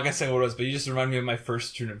to it, I'm not gonna say what it was, but you just reminded me of my first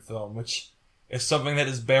student film, which is something that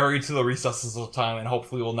is buried to the recesses of time and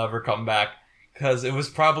hopefully will never come back. Because it was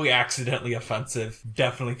probably accidentally offensive,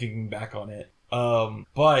 definitely thinking back on it.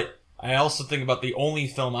 But I also think about the only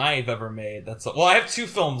film I've ever made. I have 2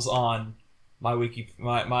 films on my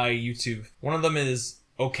my YouTube. One of them is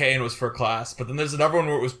okay and was for a class, but then there's another one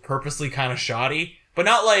where it was purposely kind of shoddy, but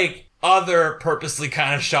not like other purposely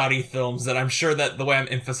kind of shoddy films that I'm sure that the way I'm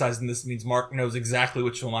emphasizing this means Mark knows exactly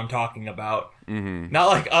which film I'm talking about. Mm-hmm. Not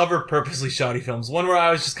like other purposely shoddy films. One where I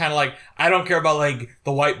was just kind of like, I don't care about like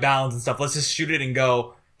the white balance and stuff. Let's just shoot it and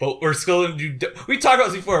go. But we're still going to do... We talked about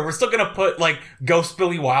this before. We're still going to put, like, Ghost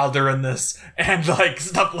Billy Wilder in this. And, like,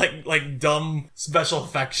 stuff like dumb special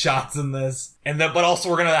effects shots in this. And then, but also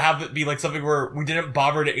we're going to have it be, like, something where we didn't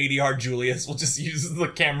bother to ADR Julius. We'll just use the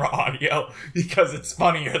camera audio because it's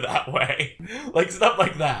funnier that way. Like, stuff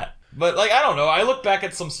like that. But, like, I don't know. I look back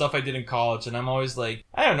at some stuff I did in college, and I'm always like,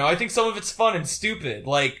 I don't know. I think some of it's fun and stupid.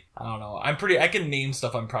 Like, I don't know. I can name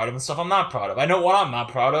stuff I'm proud of and stuff I'm not proud of. I know what I'm not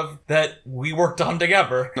proud of that we worked on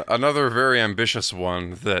together. Another very ambitious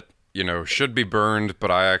one that, you know, should be burned, but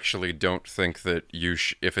I actually don't think that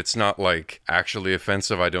if it's not, like, actually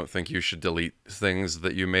offensive, I don't think you should delete things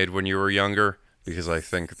that you made when you were younger, because I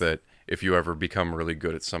think that if you ever become really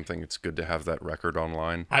good at something, it's good to have that record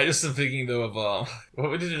online. I just am thinking though of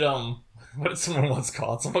what did someone once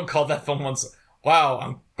call it? Someone called that film once, wow,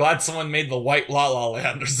 I'm glad someone made the White La La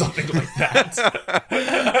Land or something like that.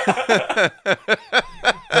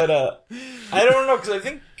 But I don't know, because I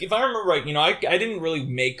think if I remember right, you know, I didn't really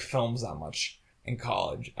make films that much in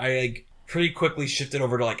college. I like pretty quickly shifted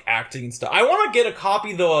over to like acting and stuff. I want to get a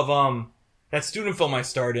copy though of that student film I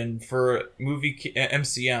starred in for movie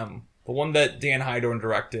MCM. The one that Dan Hydorn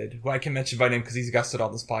directed, who I can mention by name because he's guested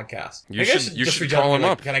on this podcast. You should call him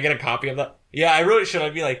up. Can I get a copy of that? Yeah, I really should.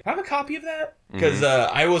 I'd be like, have a copy of that? Because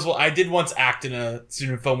I did once act in a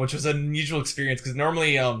student film, which was an unusual experience. Because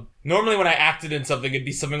normally when I acted in something, it'd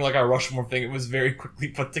be something like a Rushmore thing. It was very quickly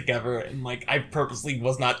put together, and like I purposely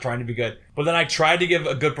was not trying to be good. But then I tried to give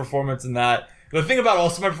a good performance in that. The thing about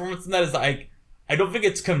also my performance in that is I don't think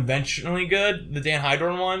it's conventionally good, the Dan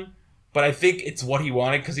Hydorn one. But I think it's what he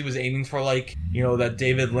wanted because he was aiming for, like, you know, that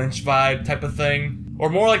David Lynch vibe type of thing. Or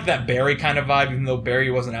more like that Barry kind of vibe, even though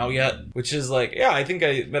Barry wasn't out yet. Which is like, yeah,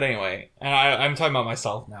 but anyway. And I'm talking about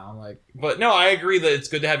myself now. I'm like, but no, I agree that it's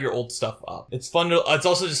good to have your old stuff up. It's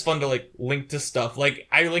also just fun to, like, link to stuff. Like,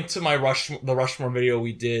 I linked to the Rushmore video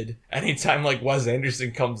we did. Anytime, like, Wes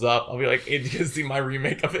Anderson comes up, I'll be like, hey, did you see my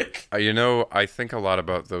remake of it? You know, I think a lot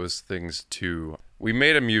about those things, too. We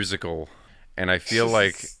made a musical. And I feel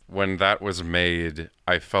like when that was made,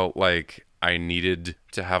 I felt like I needed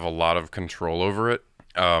to have a lot of control over it.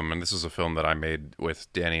 And this is a film that I made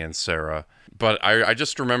with Danny and Sarah. But I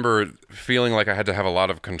just remember feeling like I had to have a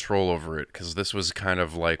lot of control over it, because this was kind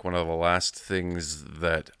of like one of the last things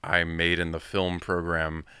that I made in the film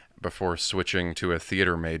program before switching to a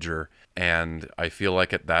theater major. And I feel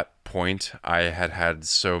like at that point, I had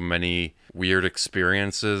so many weird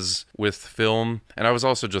experiences with film. And I was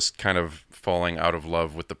also just kind of falling out of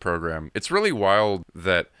love with the program. It's really wild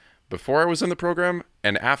that before I was in the program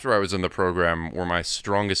and after I was in the program were my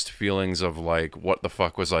strongest feelings of like, what the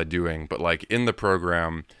fuck was I doing? But like in the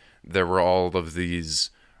program, there were all of these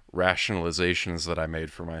rationalizations that I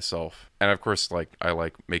made for myself. And of course, like I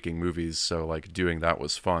like making movies, so like doing that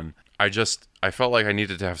was fun. I felt like I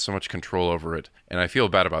needed to have so much control over it. And I feel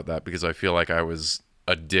bad about that because I feel like I was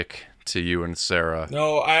a dick to you and Sarah.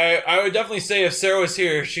 No, I would definitely say if Sarah was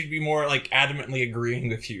here, she'd be more like adamantly agreeing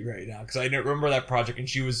with you right now, because I didn't remember that project, and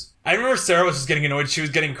I remember Sarah was just getting annoyed. She was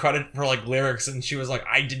getting credit for like lyrics, and she was like,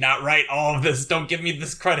 I did not write all of this, don't give me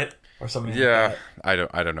this credit. or something Yeah, like that.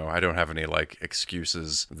 I don't know. I don't have any like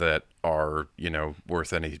excuses that are,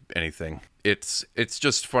 worth anything. It's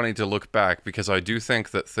just funny to look back because I do think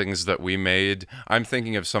that things that we made, I'm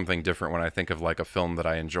thinking of something different when I think of like a film that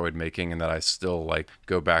I enjoyed making and that I still like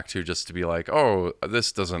go back to just to be like, oh,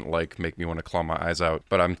 this doesn't like make me want to claw my eyes out.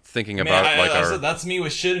 But I'm thinking about that's me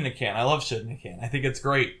with Shit in a Can. I love Shit in a Can. I think it's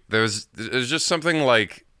great. There's just something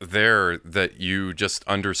like there that you just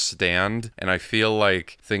understand, and I feel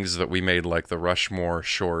like things that we made like the Rushmore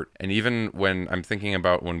short, and even when I'm thinking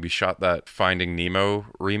about when we shot that Finding Nemo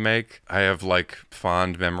remake, I have like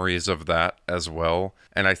fond memories of that as well.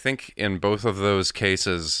 And I think in both of those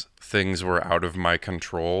cases things were out of my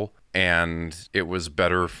control and it was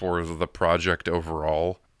better for the project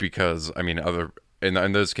overall because I mean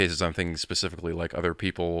in those cases I'm thinking specifically like other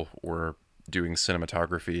people were doing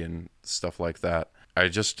cinematography and stuff like that. I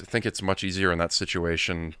just think it's much easier in that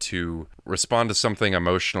situation to respond to something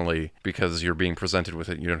emotionally because you're being presented with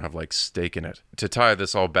it and you don't have like stake in it. To tie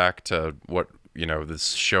this all back to what,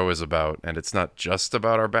 this show is about, and it's not just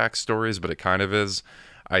about our backstories, but it kind of is.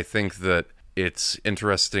 I think that it's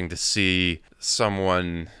interesting to see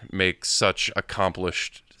someone make such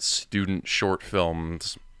accomplished student short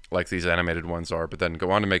films like these animated ones are, but then go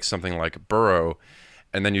on to make something like Burrow.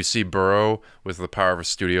 And then you see Burrow with the power of a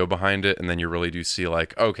studio behind it, and then you really do see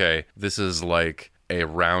like, okay, this is like a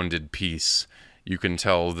rounded piece. You can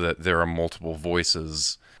tell that there are multiple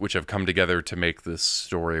voices which have come together to make this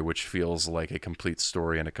story, which feels like a complete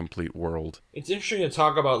story and a complete world. It's interesting to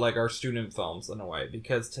talk about like our student films in a way,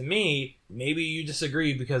 because to me, maybe you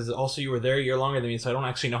disagree because also you were there a year longer than me, so I don't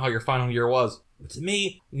actually know how your final year was. But to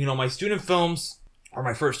me, my student films are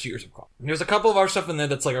my first 2 years of college. There's a couple of our stuff in there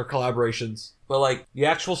that's like our collaborations, but like the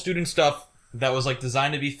actual student stuff that was like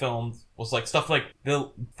designed to be filmed was like stuff like the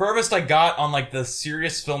furthest I got on like the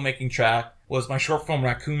serious filmmaking track was my short film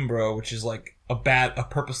Raccoon Bro, which is like a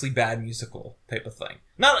purposely bad musical type of thing.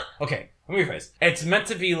 Not like, okay, let me rephrase. It's meant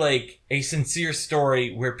to be like a sincere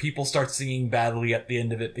story where people start singing badly at the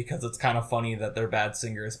end of it because it's kind of funny that they're bad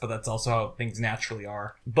singers, but that's also how things naturally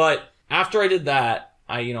are. But after I did that,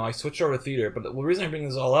 I switched over to theater, but the reason I bring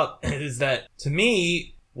this all up is that, to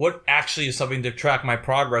me, what actually is something to track my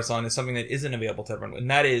progress on is something that isn't available to everyone,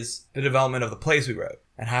 and that is the development of the plays we wrote.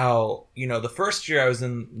 And how, the first year I was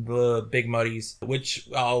in the Big Muddies, which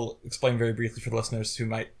I'll explain very briefly for the listeners who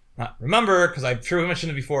might not remember, because I'm sure we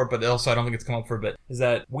mentioned it before, but also I don't think it's come up for a bit, is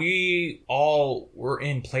that we all were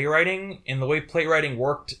in playwriting, and the way playwriting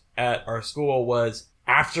worked at our school was,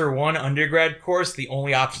 after one undergrad course, the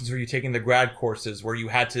only options were you taking the grad courses where you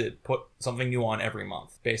had to put something new on every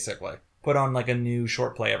month, basically. Put on like a new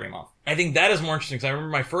short play every month. I think that is more interesting because I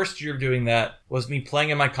remember my first year of doing that was me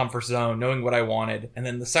playing in my comfort zone, knowing what I wanted. And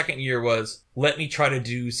then the second year was let me try to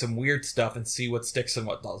do some weird stuff and see what sticks and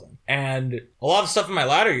what doesn't. And a lot of stuff in my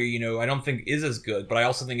latter year, I don't think is as good, but I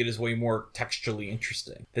also think it is way more textually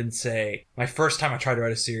interesting than, say, my first time I tried to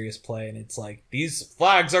write a serious play and it's like, these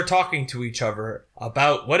flags are talking to each other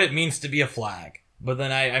about what it means to be a flag. But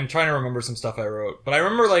then I'm trying to remember some stuff I wrote. But I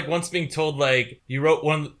remember like once being told like you wrote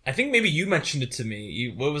one, I think maybe you mentioned it to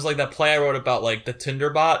me. What was like that play I wrote about like the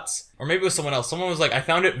Tinder bots? Or maybe it was someone else. Someone was like, I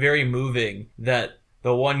found it very moving that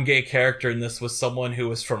the one gay character in this was someone who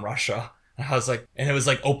was from Russia. And I was like, and it was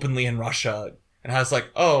like openly in Russia. And I was like,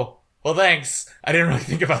 oh, well thanks. I didn't really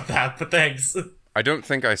think about that, but thanks. I don't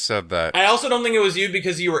think I said that. I also don't think it was you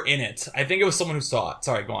because you were in it. I think it was someone who saw it.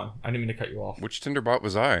 Sorry, go on. I didn't mean to cut you off. Which Tinderbot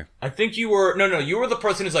was I? I think you were... No, you were the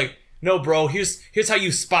person who's like, no, bro, here's how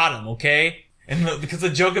you spot him, okay? And because the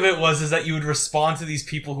joke of it is that you would respond to these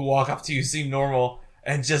people who walk up to you, seem normal,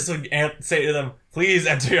 and just say to them, please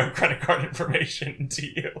enter your credit card information into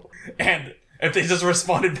you. And if they just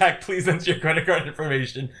responded back, please enter your credit card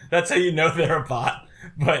information, that's how you know they're a bot.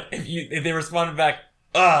 But if they responded back,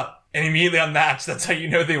 and immediately unmatched, that's how you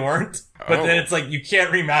know they weren't. But then it's like, you can't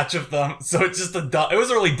rematch with them. So it's just it was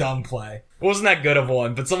a really dumb play. It wasn't that good of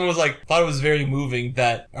one, but someone was like, thought it was very moving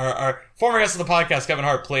that our former guest of the podcast, Kevin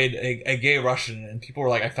Hart, played a gay Russian, and people were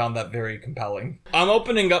like, I found that very compelling. I'm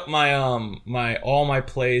opening up my, all my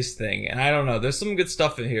plays thing, and I don't know, there's some good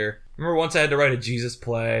stuff in here. Remember once I had to write a Jesus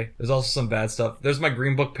play. There's also some bad stuff. There's my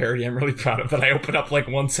Green Book parody I'm really proud of that I open up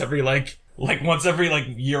once every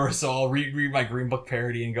year or so. I'll reread my Green Book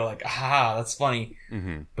parody and go like, ah, that's funny.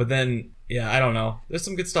 Mm-hmm. But then, yeah, I don't know. There's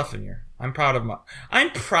some good stuff in here. I'm proud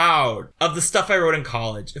of the stuff I wrote in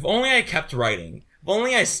college. If only I kept writing. If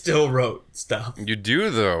only I still wrote stuff. You do,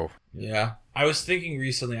 though. Yeah. I was thinking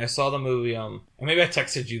recently, I saw the movie, and maybe I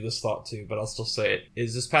texted you this thought too, but I'll still say it,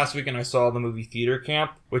 is this past weekend I saw the movie Theater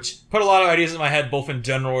Camp, which put a lot of ideas in my head, both in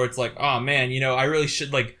general, where it's like, oh man, I really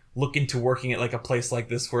should look into working at like a place like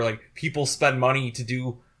this where like people spend money to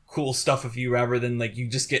do cool stuff with you rather than like you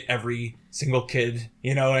just get every single kid,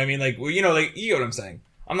 you know what I mean? Like, well, you know, like, you know what I'm saying?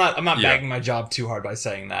 I'm not bagging my job too hard by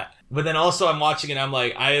saying that. But then also I'm watching it and I'm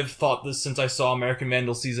like, I have thought this since I saw American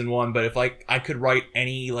Vandal season 1, but if like I could write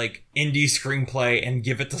any like indie screenplay and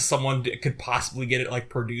give it to someone that could possibly get it like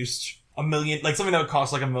produced $1 million, like something that would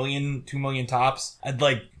cost like $1 million, $2 million tops, I'd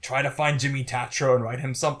like try to find Jimmy Tatro and write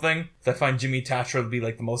him something. I find Jimmy Tatro to be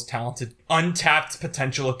like the most talented, untapped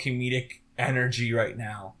potential of comedic energy right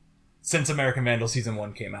now since American Vandal season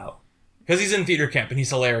 1 came out. Because he's in theater camp and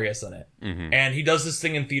he's hilarious in it. Mm-hmm. And he does this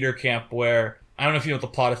thing in theater camp where, I don't know if you know what the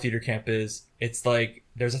plot of theater camp is. It's like,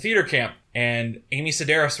 there's a theater camp and Amy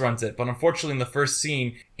Sedaris runs it. But unfortunately in the first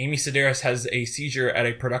scene, Amy Sedaris has a seizure at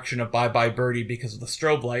a production of Bye Bye Birdie because of the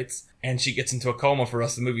strobe lights. And she gets into a coma for the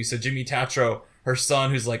rest of the movie. So Jimmy Tatro, her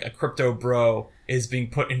son, who's like a crypto bro, is being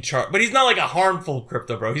put in charge. But he's not like a harmful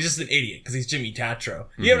crypto bro. He's just an idiot because he's Jimmy Tatro.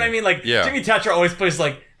 You know what I mean? Like, Jimmy Tatro always plays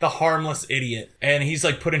like the harmless idiot. And he's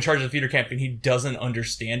like put in charge of the theater camp and he doesn't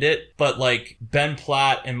understand it. But like Ben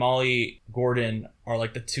Platt and Molly Gordon are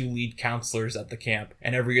like the 2 lead counselors at the camp.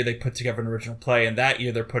 And every year they put together an original play. And that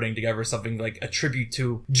year they're putting together something like a tribute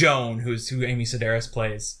to Joan, who Amy Sedaris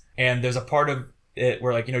plays. And there's a part of it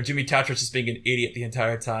where like, you know, Jimmy Tatro's just being an idiot the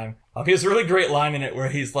entire time. He has a really great line in it where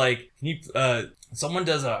he's like, someone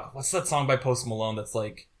does what's that song by Post Malone that's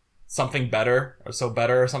like Something Better or So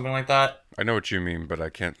Better or something like that? I know what you mean, but I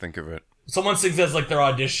can't think of it. Someone sings as like their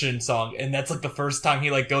audition song, and that's like the first time he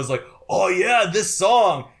like goes like, oh yeah, this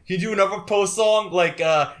song. Can you do another Post song? Like,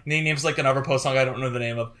 and he names like another Post song I don't know the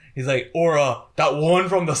name of. He's like, or that one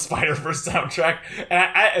from the Spider-Verse soundtrack. And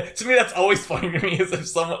I to me that's always funny to me is if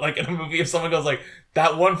someone like in a movie, if someone goes like,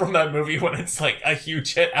 that one from that movie when it's like a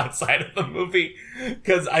huge hit outside of the movie.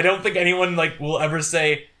 Cause I don't think anyone like will ever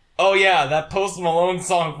say, oh yeah, that Post Malone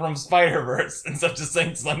song from Spider-Verse, instead of just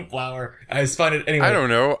saying Sunflower. I just find it anyway. I don't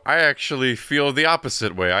know. I actually feel the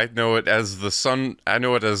opposite way. I know it as the song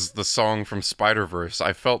from Spider-Verse.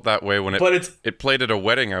 I felt that way when it played at a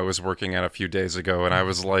wedding I was working at a few days ago, and I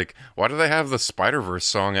was like, why do they have the Spider-Verse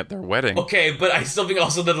song at their wedding? Okay, but I still think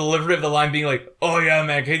also the delivery of the line being like, oh yeah,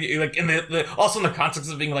 man, can you, like, also in the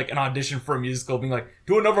context of being like an audition for a musical, being like,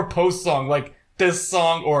 do another Post song, like, this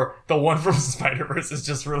song or the one from Spider-Verse is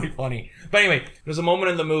just really funny. But anyway, there's a moment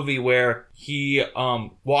in the movie where he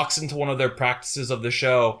walks into one of their practices of the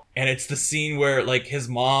show, and it's the scene where like his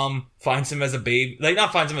mom finds him as a baby, like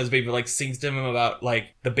not finds him as a baby, but like sings to him about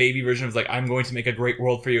like the baby version of like, I'm going to make a great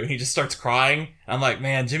world for you, and he just starts crying. And I'm like,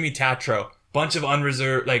 man, Jimmy Tatro, bunch of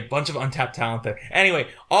untapped talent there. Anyway,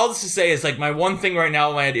 all this to say is like my one thing right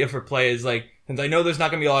now, my idea for play is like, since I know there's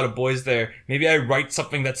not going to be a lot of boys there, maybe I write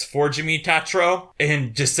something that's for Jimmy Tatro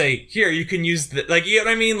and just say, here, you can use the, like, you know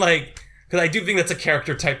what I mean? Like, because I do think that's a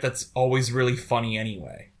character type that's always really funny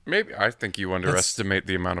anyway. Maybe. I think you underestimate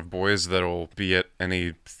the amount of boys that'll be at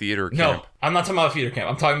any theater camp. No, I'm not talking about a theater camp.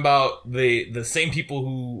 I'm talking about the same people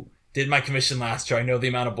who did my commission last year. I know the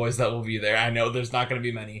amount of boys that will be there. I know there's not going to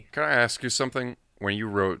be many. Can I ask you something? When you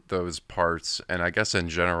wrote those parts, and I guess in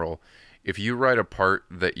general, if you write a part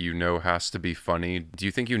that you know has to be funny, do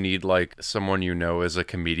you think you need like someone you know as a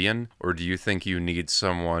comedian? Or do you think you need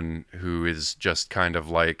someone who is just kind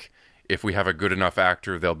of like, if we have a good enough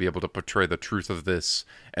actor, they'll be able to portray the truth of this,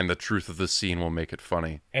 and the truth of the scene will make it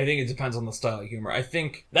funny? I think it depends on the style of humor. I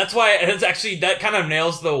think that's why it's actually, that kind of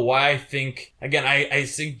nails though why I think, again, I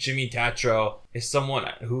think Jimmy Tatro is someone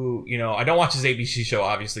who, you know, I don't watch his ABC show,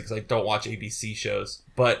 obviously, because I don't watch ABC shows.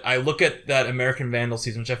 But I look at that American Vandal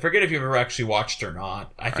season, which I forget if you've ever actually watched or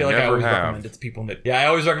not. I feel like I always recommend it to people. I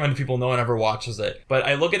always recommend to people. No one ever watches it. But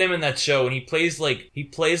I look at him in that show, and he plays like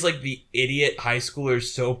the idiot high schooler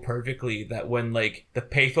so perfectly that when like the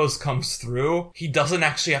pathos comes through, he doesn't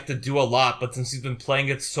actually have to do a lot. But since he's been playing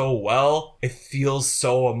it so well, it feels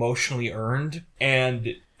so emotionally earned.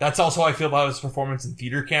 And that's also how I feel about his performance in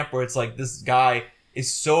theater camp, where it's like this guy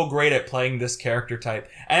is so great at playing this character type.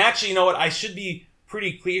 And actually, you know what? I should be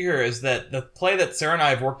pretty clear here is that the play that Sarah and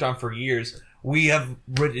I have worked on for years, we have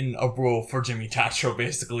written a role for Jimmy Tatro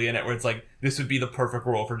basically in it, where it's like, this would be the perfect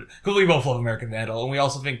role for, because we both love American Vandal, and we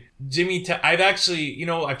also think I've actually, you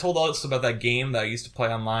know, I've told all this about that game that I used to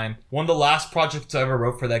play online. One of the last projects I ever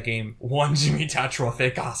wrote for that game won Jimmy Tatro a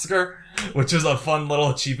fake Oscar, which was a fun little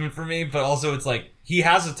achievement for me, but also it's like, he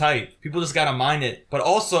has a type. People just gotta mind it. But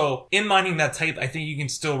also, in minding that type, I think you can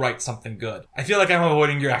still write something good. I feel like I'm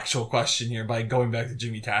avoiding your actual question here by going back to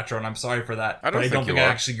Jimmy Tatro, and I'm sorry for that. I don't think I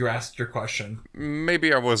actually grasped your question.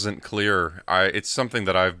 Maybe I wasn't clear. It's something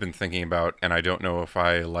that I've been thinking about, and I don't know if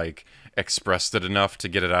I, like, expressed it enough to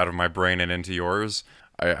get it out of my brain and into yours.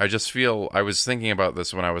 I just feel, I was thinking about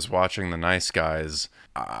this when I was watching The Nice Guys.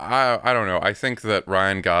 I don't know. I think that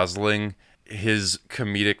Ryan Gosling, his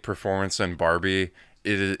comedic performance in Barbie,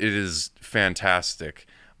 it is fantastic.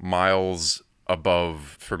 Miles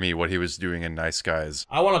above, for me, what he was doing in Nice Guys.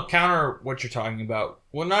 I want to counter what you're talking about.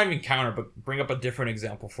 Well, not even counter, but bring up a different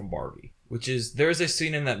example from Barbie, which is there's a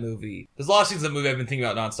scene in that movie. There's a lot of scenes in that movie I've been thinking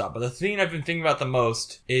about nonstop, but the scene I've been thinking about the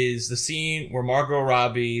most is the scene where Margot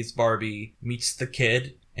Robbie's Barbie meets the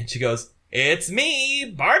kid and she goes, "It's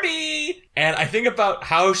me, Barbie!" And I think about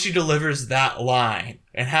how she delivers that line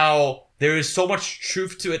and how there is so much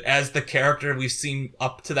truth to it as the character we've seen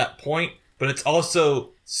up to that point, but it's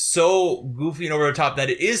also so goofy and over the top that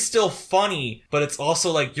it is still funny, but it's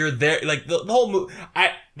also like you're there, like the whole movie.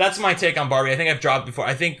 That's my take on Barbie. I think I've dropped before.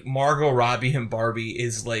 I think Margot Robbie and Barbie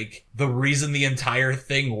is like the reason the entire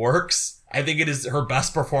thing works. I think it is her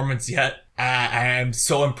best performance yet. I am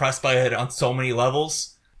so impressed by it on so many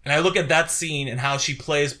levels. And I look at that scene and how she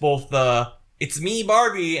plays both the "it's me,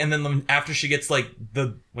 Barbie," and then after she gets like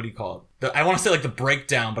the, what do you call it? I want to say like the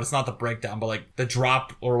breakdown, but it's not the breakdown, but like the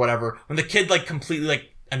drop or whatever. When the kid like completely like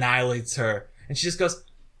annihilates her and she just goes,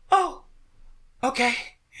 "Oh, okay."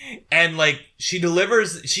 And like she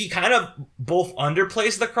delivers, she kind of both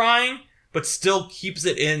underplays the crying, but still keeps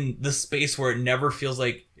it in the space where it never feels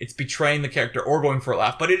like it's betraying the character or going for a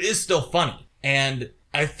laugh, but it is still funny. And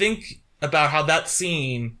I think about how that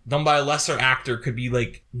scene done by a lesser actor could be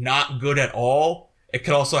like not good at all. It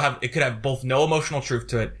could have both no emotional truth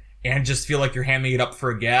to it and just feel like you're hamming it up for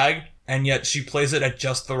a gag. And yet she plays it at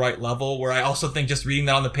just the right level, where I also think just reading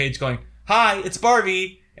that on the page going, "Hi, it's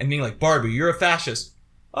Barbie," and being like, "Barbie, you're a fascist."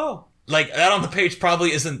 Oh, like that on the page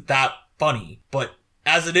probably isn't that funny, but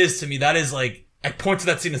as it is to me, that is like, I point to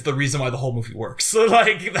that scene as the reason why the whole movie works. So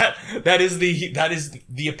like that is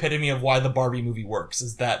the epitome of why the Barbie movie works,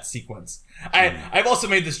 is that sequence. I've also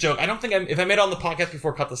made this joke. I don't think if I made it on the podcast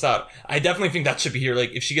before, cut this out. I definitely think that should be here.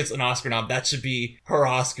 Like if she gets an Oscar nom, that should be her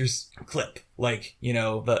Oscars clip. Like, you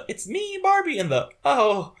know, the "it's me, Barbie" and the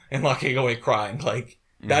 "oh" and walking away crying. Like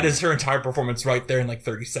that is her entire performance right there in like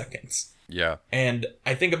 30 seconds. Yeah. And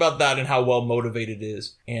I think about that and how well motivated it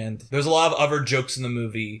is. And there's a lot of other jokes in the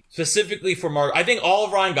movie, specifically for Mark. I think all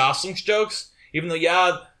of Ryan Gosling's jokes, even though,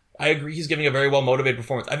 yeah, I agree he's giving a very well motivated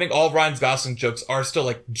performance, I think all of Ryan Gosling's jokes are still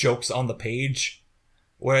like jokes on the page.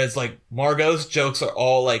 Whereas like Margot's jokes are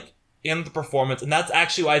all like in the performance. And that's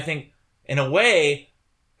actually why I think, in a way,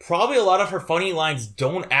 probably a lot of her funny lines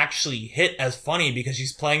don't actually hit as funny because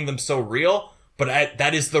she's playing them so real. But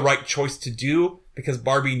that is the right choice to do, because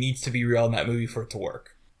Barbie needs to be real in that movie for it to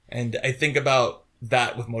work. And I think about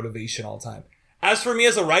that with motivation all the time. As for me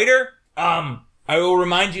as a writer, I will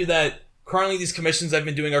remind you that currently these commissions I've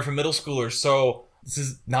been doing are for middle schoolers. So this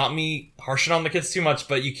is not me harshing on the kids too much,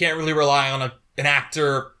 but you can't really rely on an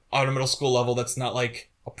actor on a middle school level that's not like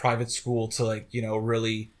a private school to like, you know,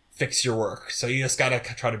 really fix your work. So you just gotta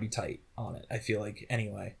try to be tight on it, I feel like,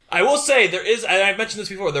 anyway. I will say there is, and I've mentioned this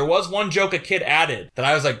before, there was one joke a kid added that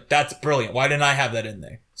I was like, that's brilliant. Why didn't I have that in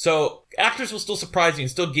there? So actors will still surprise you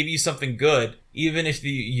and still give you something good, even if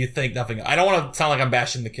you think nothing. I don't want to sound like I'm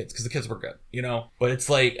bashing the kids, because the kids were good, you know? But it's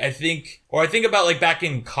like, I think about like back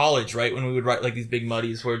in college, right? When we would write like these big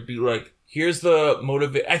muddies where it'd be like, here's the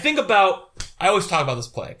I always talk about this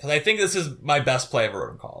play, because I think this is my best play I ever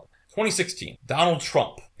wrote in college. 2016, Donald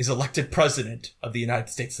Trump is elected president of the United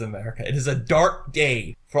States of America. It is a dark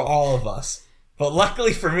day for all of us. But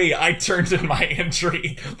luckily for me, I turned in my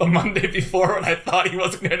entry the Monday before when I thought he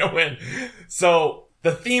wasn't going to win. So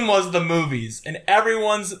the theme was the movies, and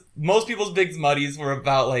most people's big muddies were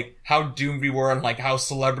about like how doomed we were and like how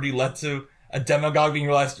celebrity led to a demagogue being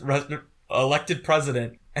elected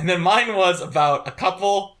president. And then mine was about a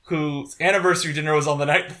couple whose anniversary dinner was on the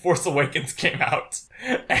night The Force Awakens came out.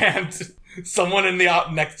 And someone in the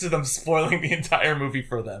next to them spoiling the entire movie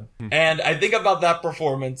for them. And I think about that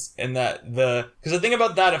performance and because the thing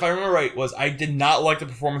about that, if I remember right, was I did not like the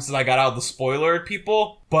performances I got out of the spoiler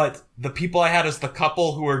people, but the people I had as the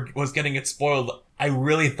couple who was getting it spoiled, I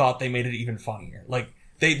really thought they made it even funnier. Like,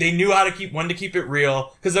 they knew when to keep it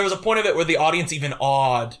real, because there was a point of it where the audience even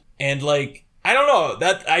awed, and like, I don't know,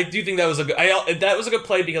 that I do think that was a good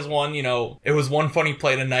play because, one, you know, it was one funny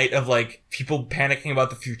play at a night of like people panicking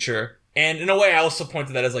about the future, And in a way, I also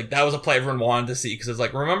pointed that as like, that was a play everyone wanted to see. Because it's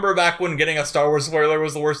like, remember back when getting a Star Wars spoiler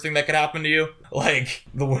was the worst thing that could happen to you? Like,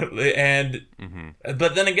 but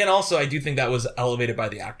then again, also, I do think that was elevated by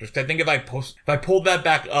the actors. Because I think if I pulled that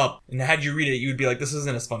back up and had you read it, you'd be like, this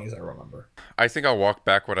isn't as funny as I remember. I think I'll walk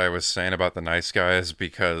back what I was saying about the nice guys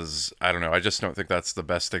because, I don't know, I just don't think that's the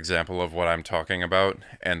best example of what I'm talking about.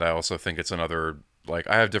 And I also think it's another... Like,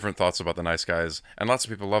 I have different thoughts about The Nice Guys, and lots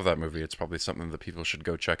of people love that movie. It's probably something that people should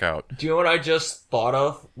go check out. Do you know what I just thought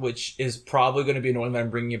of, which is probably going to be annoying that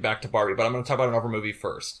I'm bringing it back to Barbie, but I'm going to talk about another movie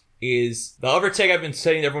first. Is the other take I've been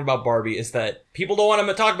saying to everyone about Barbie is that people don't want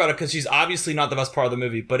to talk about it because she's obviously not the best part of the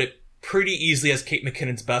movie, but it pretty easily has Kate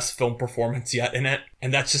McKinnon's best film performance yet in it.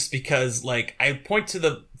 And that's just because, like, I point to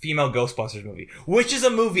the female Ghostbusters movie, which is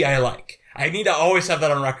a movie I like. I need to always have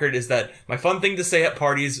that on record, is that my fun thing to say at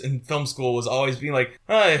parties in film school was always being like,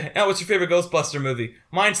 hey, what's your favorite Ghostbuster movie?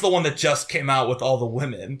 Mine's the one that just came out with all the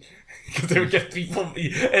women. Because they would get people,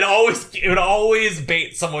 it would always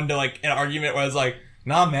bait someone to like an argument where I was like,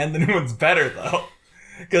 nah man, the new one's better though.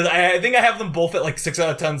 Because I think I have them both at like 6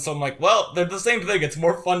 out of 10, so I'm like, well, they're the same thing. It's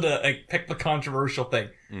more fun to like pick the controversial thing.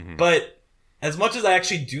 Mm-hmm. But as much as I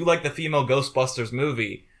actually do like the female Ghostbusters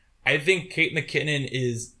movie, I think Kate McKinnon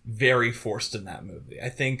is very forced in that movie. I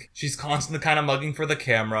think she's constantly kind of mugging for the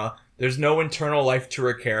camera. There's no internal life to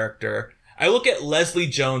her character. I look at Leslie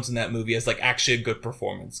Jones in that movie as like actually a good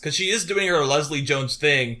performance. Because she is doing her Leslie Jones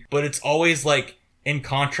thing, but it's always like in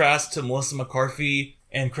contrast to Melissa McCarthy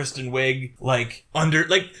and Kristen Wiig, like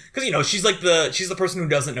because you know she's the person who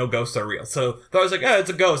doesn't know ghosts are real. So they're always like, oh,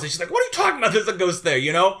 it's a ghost, and she's like, what are you talking about? There's a ghost there,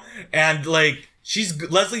 you know? And like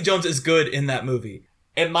Leslie Jones is good in that movie.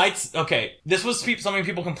 This was something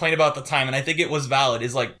people complained about at the time, and I think it was valid,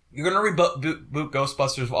 is like, you're gonna reboot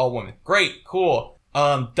Ghostbusters with all women. Great, cool.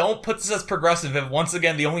 Don't put this as progressive if, once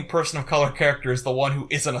again, the only person of color character is the one who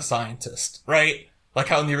isn't a scientist, right? Like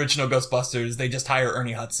how in the original Ghostbusters, they just hire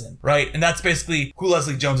Ernie Hudson, right? And that's basically who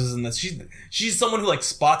Leslie Jones is in this. She's someone who like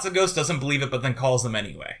spots a ghost, doesn't believe it, but then calls them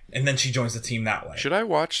anyway. And then she joins the team that way. Should I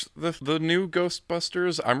watch the new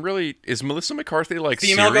Ghostbusters? Is Melissa McCarthy like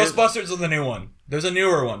female serious? Ghostbusters or the new one? There's a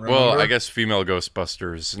newer one, remember? Well, I guess female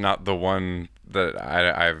Ghostbusters, not the one that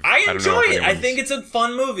I enjoy it. I think it's a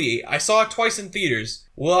fun movie. I saw it twice in theaters.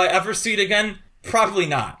 Will I ever see it again? Probably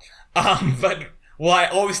not. But will I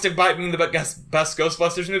always stick by it being the best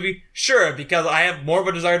Ghostbusters movie? Sure, because I have more of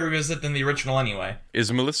a desire to revisit than the original anyway.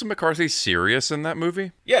 Is Melissa McCarthy serious in that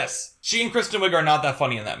movie? Yes. She and Kristen Wiig are not that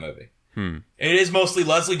funny in that movie. It is mostly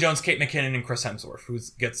Leslie Jones, Kate McKinnon, and Chris Hemsworth who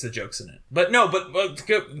gets the jokes in it. But no,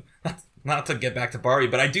 not to get back to Barbie,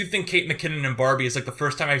 but I do think Kate McKinnon in Barbie is like the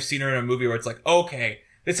first time I've seen her in a movie where it's like, okay,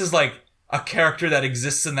 this is like a character that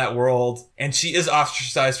exists in that world, and she is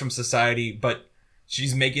ostracized from society, but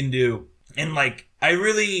she's making do. And like, I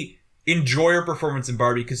really enjoy her performance in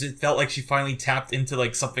Barbie because it felt like she finally tapped into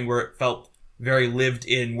like something where it felt very lived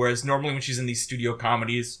in, whereas normally when she's in these studio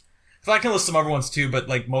comedies, so I can list some other ones too, but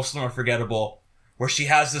like most of them are forgettable, where she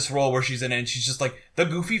has this role where she's in it and she's just like the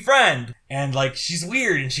goofy friend, and like she's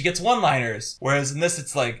weird and she gets one-liners, whereas in this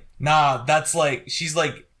it's like, nah, that's like she's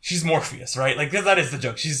Morpheus, right? Like that is the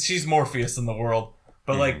joke. She's Morpheus in the world,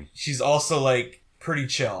 but like she's also like pretty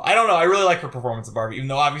chill. I don't know. I really like her performance in Barbie, even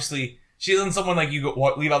though obviously she isn't someone like you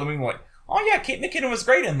leave out the movie and like, oh yeah, Kate McKinnon was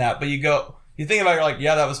great in that. But you think about it, you're like,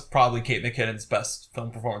 yeah, that was probably Kate McKinnon's best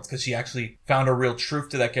film performance because she actually found a real truth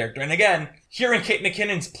to that character. And again, hearing Kate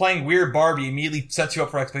McKinnon's playing weird Barbie immediately sets you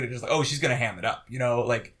up for expectations. Like, oh, she's gonna ham it up, you know?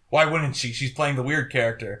 Like, why wouldn't she? She's playing the weird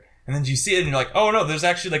character. And then you see it and you're like, oh no, there's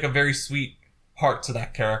actually like a very sweet heart to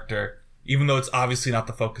that character, even though it's obviously not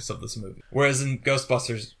the focus of this movie. Whereas in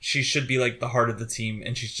Ghostbusters, she should be like the heart of the team,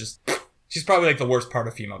 and she's probably like the worst part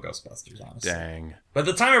of female Ghostbusters, honestly. Dang. But at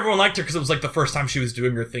the time, everyone liked her because it was like the first time she was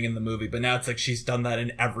doing her thing in the movie. But now it's like she's done that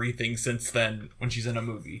in everything since then when she's in a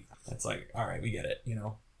movie. It's like, all right, we get it, you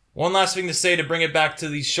know? One last thing to say to bring it back to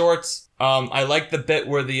these shorts. I like the bit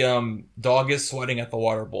where the dog is sweating at the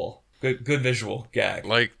water bowl. Good visual gag.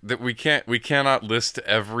 Like that, we cannot list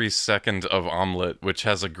every second of Omelette, which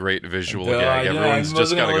has a great visual gag. Everyone's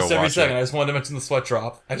just gotta go watch it. I just wanted to mention the sweat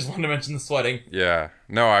drop. I just wanted to mention the sweating. Yeah.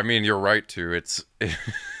 No, I mean you're right too. It's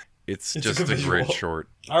just a great short.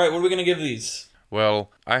 All right, what are we gonna give these? Well,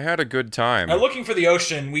 I had a good time. At Looking for the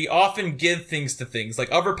Ocean, we often give things to things.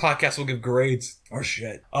 Like, other podcasts will give grades. Or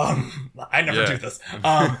shit. I never do this.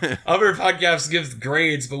 Other podcasts give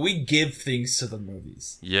grades, but we give things to the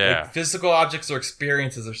movies. Yeah. Like physical objects or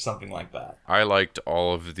experiences or something like that. I liked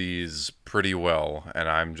all of these pretty well, and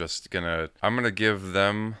I'm gonna give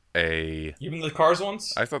them a... Even the Cars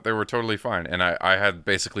ones? I thought they were totally fine, and I had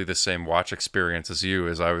basically the same watch experience as you,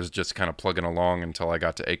 as I was just kind of plugging along until I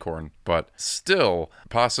got to Acorn. But still,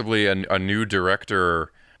 possibly a new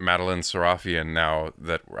director... Madeline Sarafian, now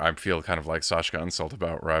that I feel kind of like Sasha Unseld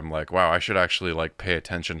about, where I'm like, wow, I should actually like pay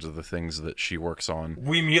attention to the things that she works on.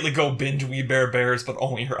 We immediately go binge We Bare Bears, but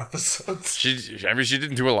only her episodes. She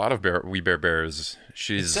didn't do a lot of We Bare Bears.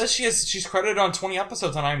 It says she's credited on 20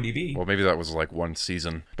 episodes on IMDb. Well, maybe that was like one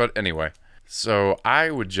season. But anyway, so I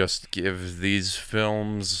would just give these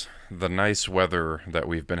films the nice weather that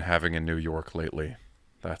we've been having in New York lately.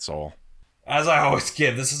 That's all. As I always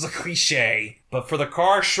give, this is a cliche, but for the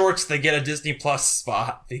car shorts, they get a Disney Plus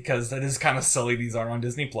spot, because it is kind of silly these aren't on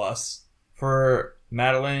Disney Plus. For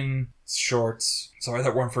Madeline shorts, sorry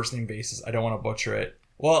that we're on first name basis, I don't want to butcher it.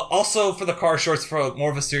 Well, also for the car shorts, for more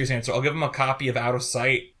of a serious answer, I'll give them a copy of Out of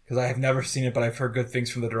Sight, because I have never seen it, but I've heard good things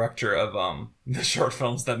from the director of the short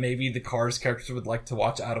films, that maybe the Cars characters would like to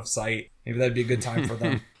watch Out of Sight. Maybe that'd be a good time for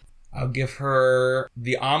them. I'll give her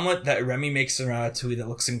the omelet that Remy makes in Ratatouille that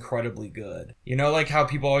looks incredibly good. You know, like how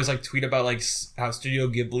people always like tweet about like how Studio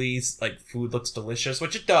Ghibli's like food looks delicious,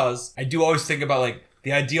 which it does. I do always think about like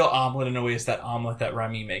the ideal omelet in a way is that omelet that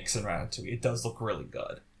Remy makes in Ratatouille. It does look really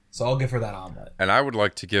good. So I'll give her that omelet. And I would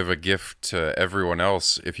like to give a gift to everyone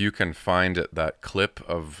else. If you can find that clip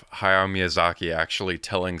of Hayao Miyazaki actually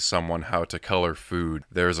telling someone how to color food.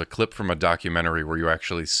 There's a clip from a documentary where you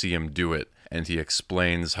actually see him do it. And he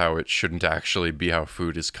explains how it shouldn't actually be how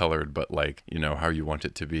food is colored, but like, you know, how you want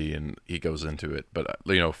it to be, and he goes into it. But,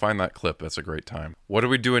 you know, find that clip. That's a great time. What are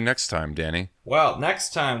we doing next time, Danny? Well,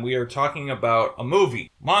 next time we are talking about a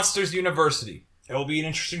movie, Monsters University. It will be an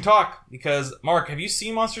interesting talk, because, Mark, have you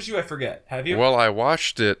seen Monsters U? I forget. Have you? Well, I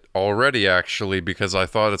watched it already, actually, because I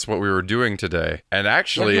thought it's what we were doing today. And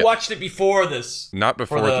actually... You watched it before this? Not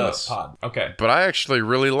before this. Pod. Okay. But I actually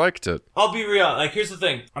really liked it. I'll be real. Like, here's the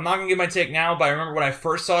thing. I'm not going to give my take now, but I remember when I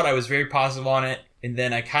first saw it, I was very positive on it. And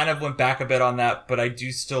then I kind of went back a bit on that, but I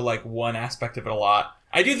do still like one aspect of it a lot.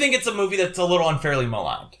 I do think it's a movie that's a little unfairly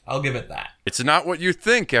maligned. I'll give it that. It's not what you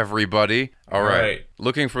think, everybody. All right.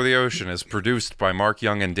 Looking for the Ocean is produced by Mark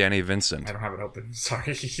Young and Danny Vincent. I don't have it open.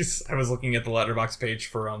 Sorry. I was looking at the Letterboxd page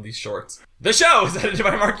for these shorts. The show is edited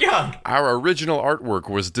by Mark Young. Our original artwork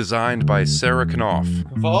was designed by Sarah Knopf.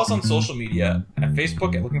 Follow us on social media at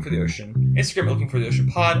Facebook at Looking for the Ocean, Instagram at Looking for the Ocean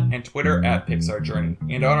Pod, and Twitter at Pixar Journey.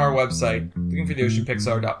 And on our website,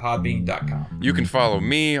 lookingfortheoceanpixar.podbean.com. You can follow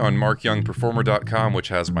me on markyoungperformer.com, which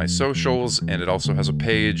has my socials, and it also has a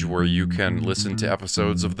page where you can listen to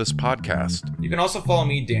episodes of this podcast. You can also follow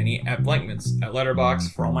me, Danny, at Blankmans at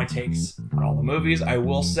Letterboxd for all my takes on all the movies. I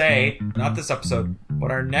will say, not this episode, but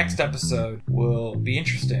our next episode will be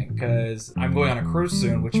interesting because I'm going on a cruise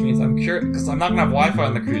soon, which means I'm curious because I'm not gonna have Wi-Fi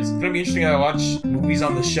on the cruise. It's gonna be interesting to watch movies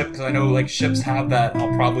on the ship because I know like ships have that.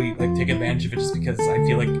 I'll probably like take advantage of it just because I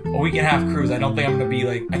feel like a week and a half cruise. I don't think I'm gonna be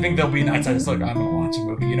like. I think there'll be nights I just like I'm gonna watch a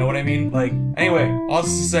movie. You know what I mean? Like anyway, all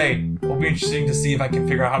this to say, it'll be interesting to see if I can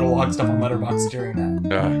figure out how to log stuff on Letterboxd during that.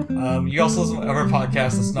 You also listen to our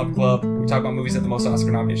podcast, The Snub Club. We talk about movies that have the most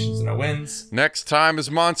Oscar nominations and no wins. Next time is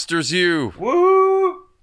Monsters U. Woo!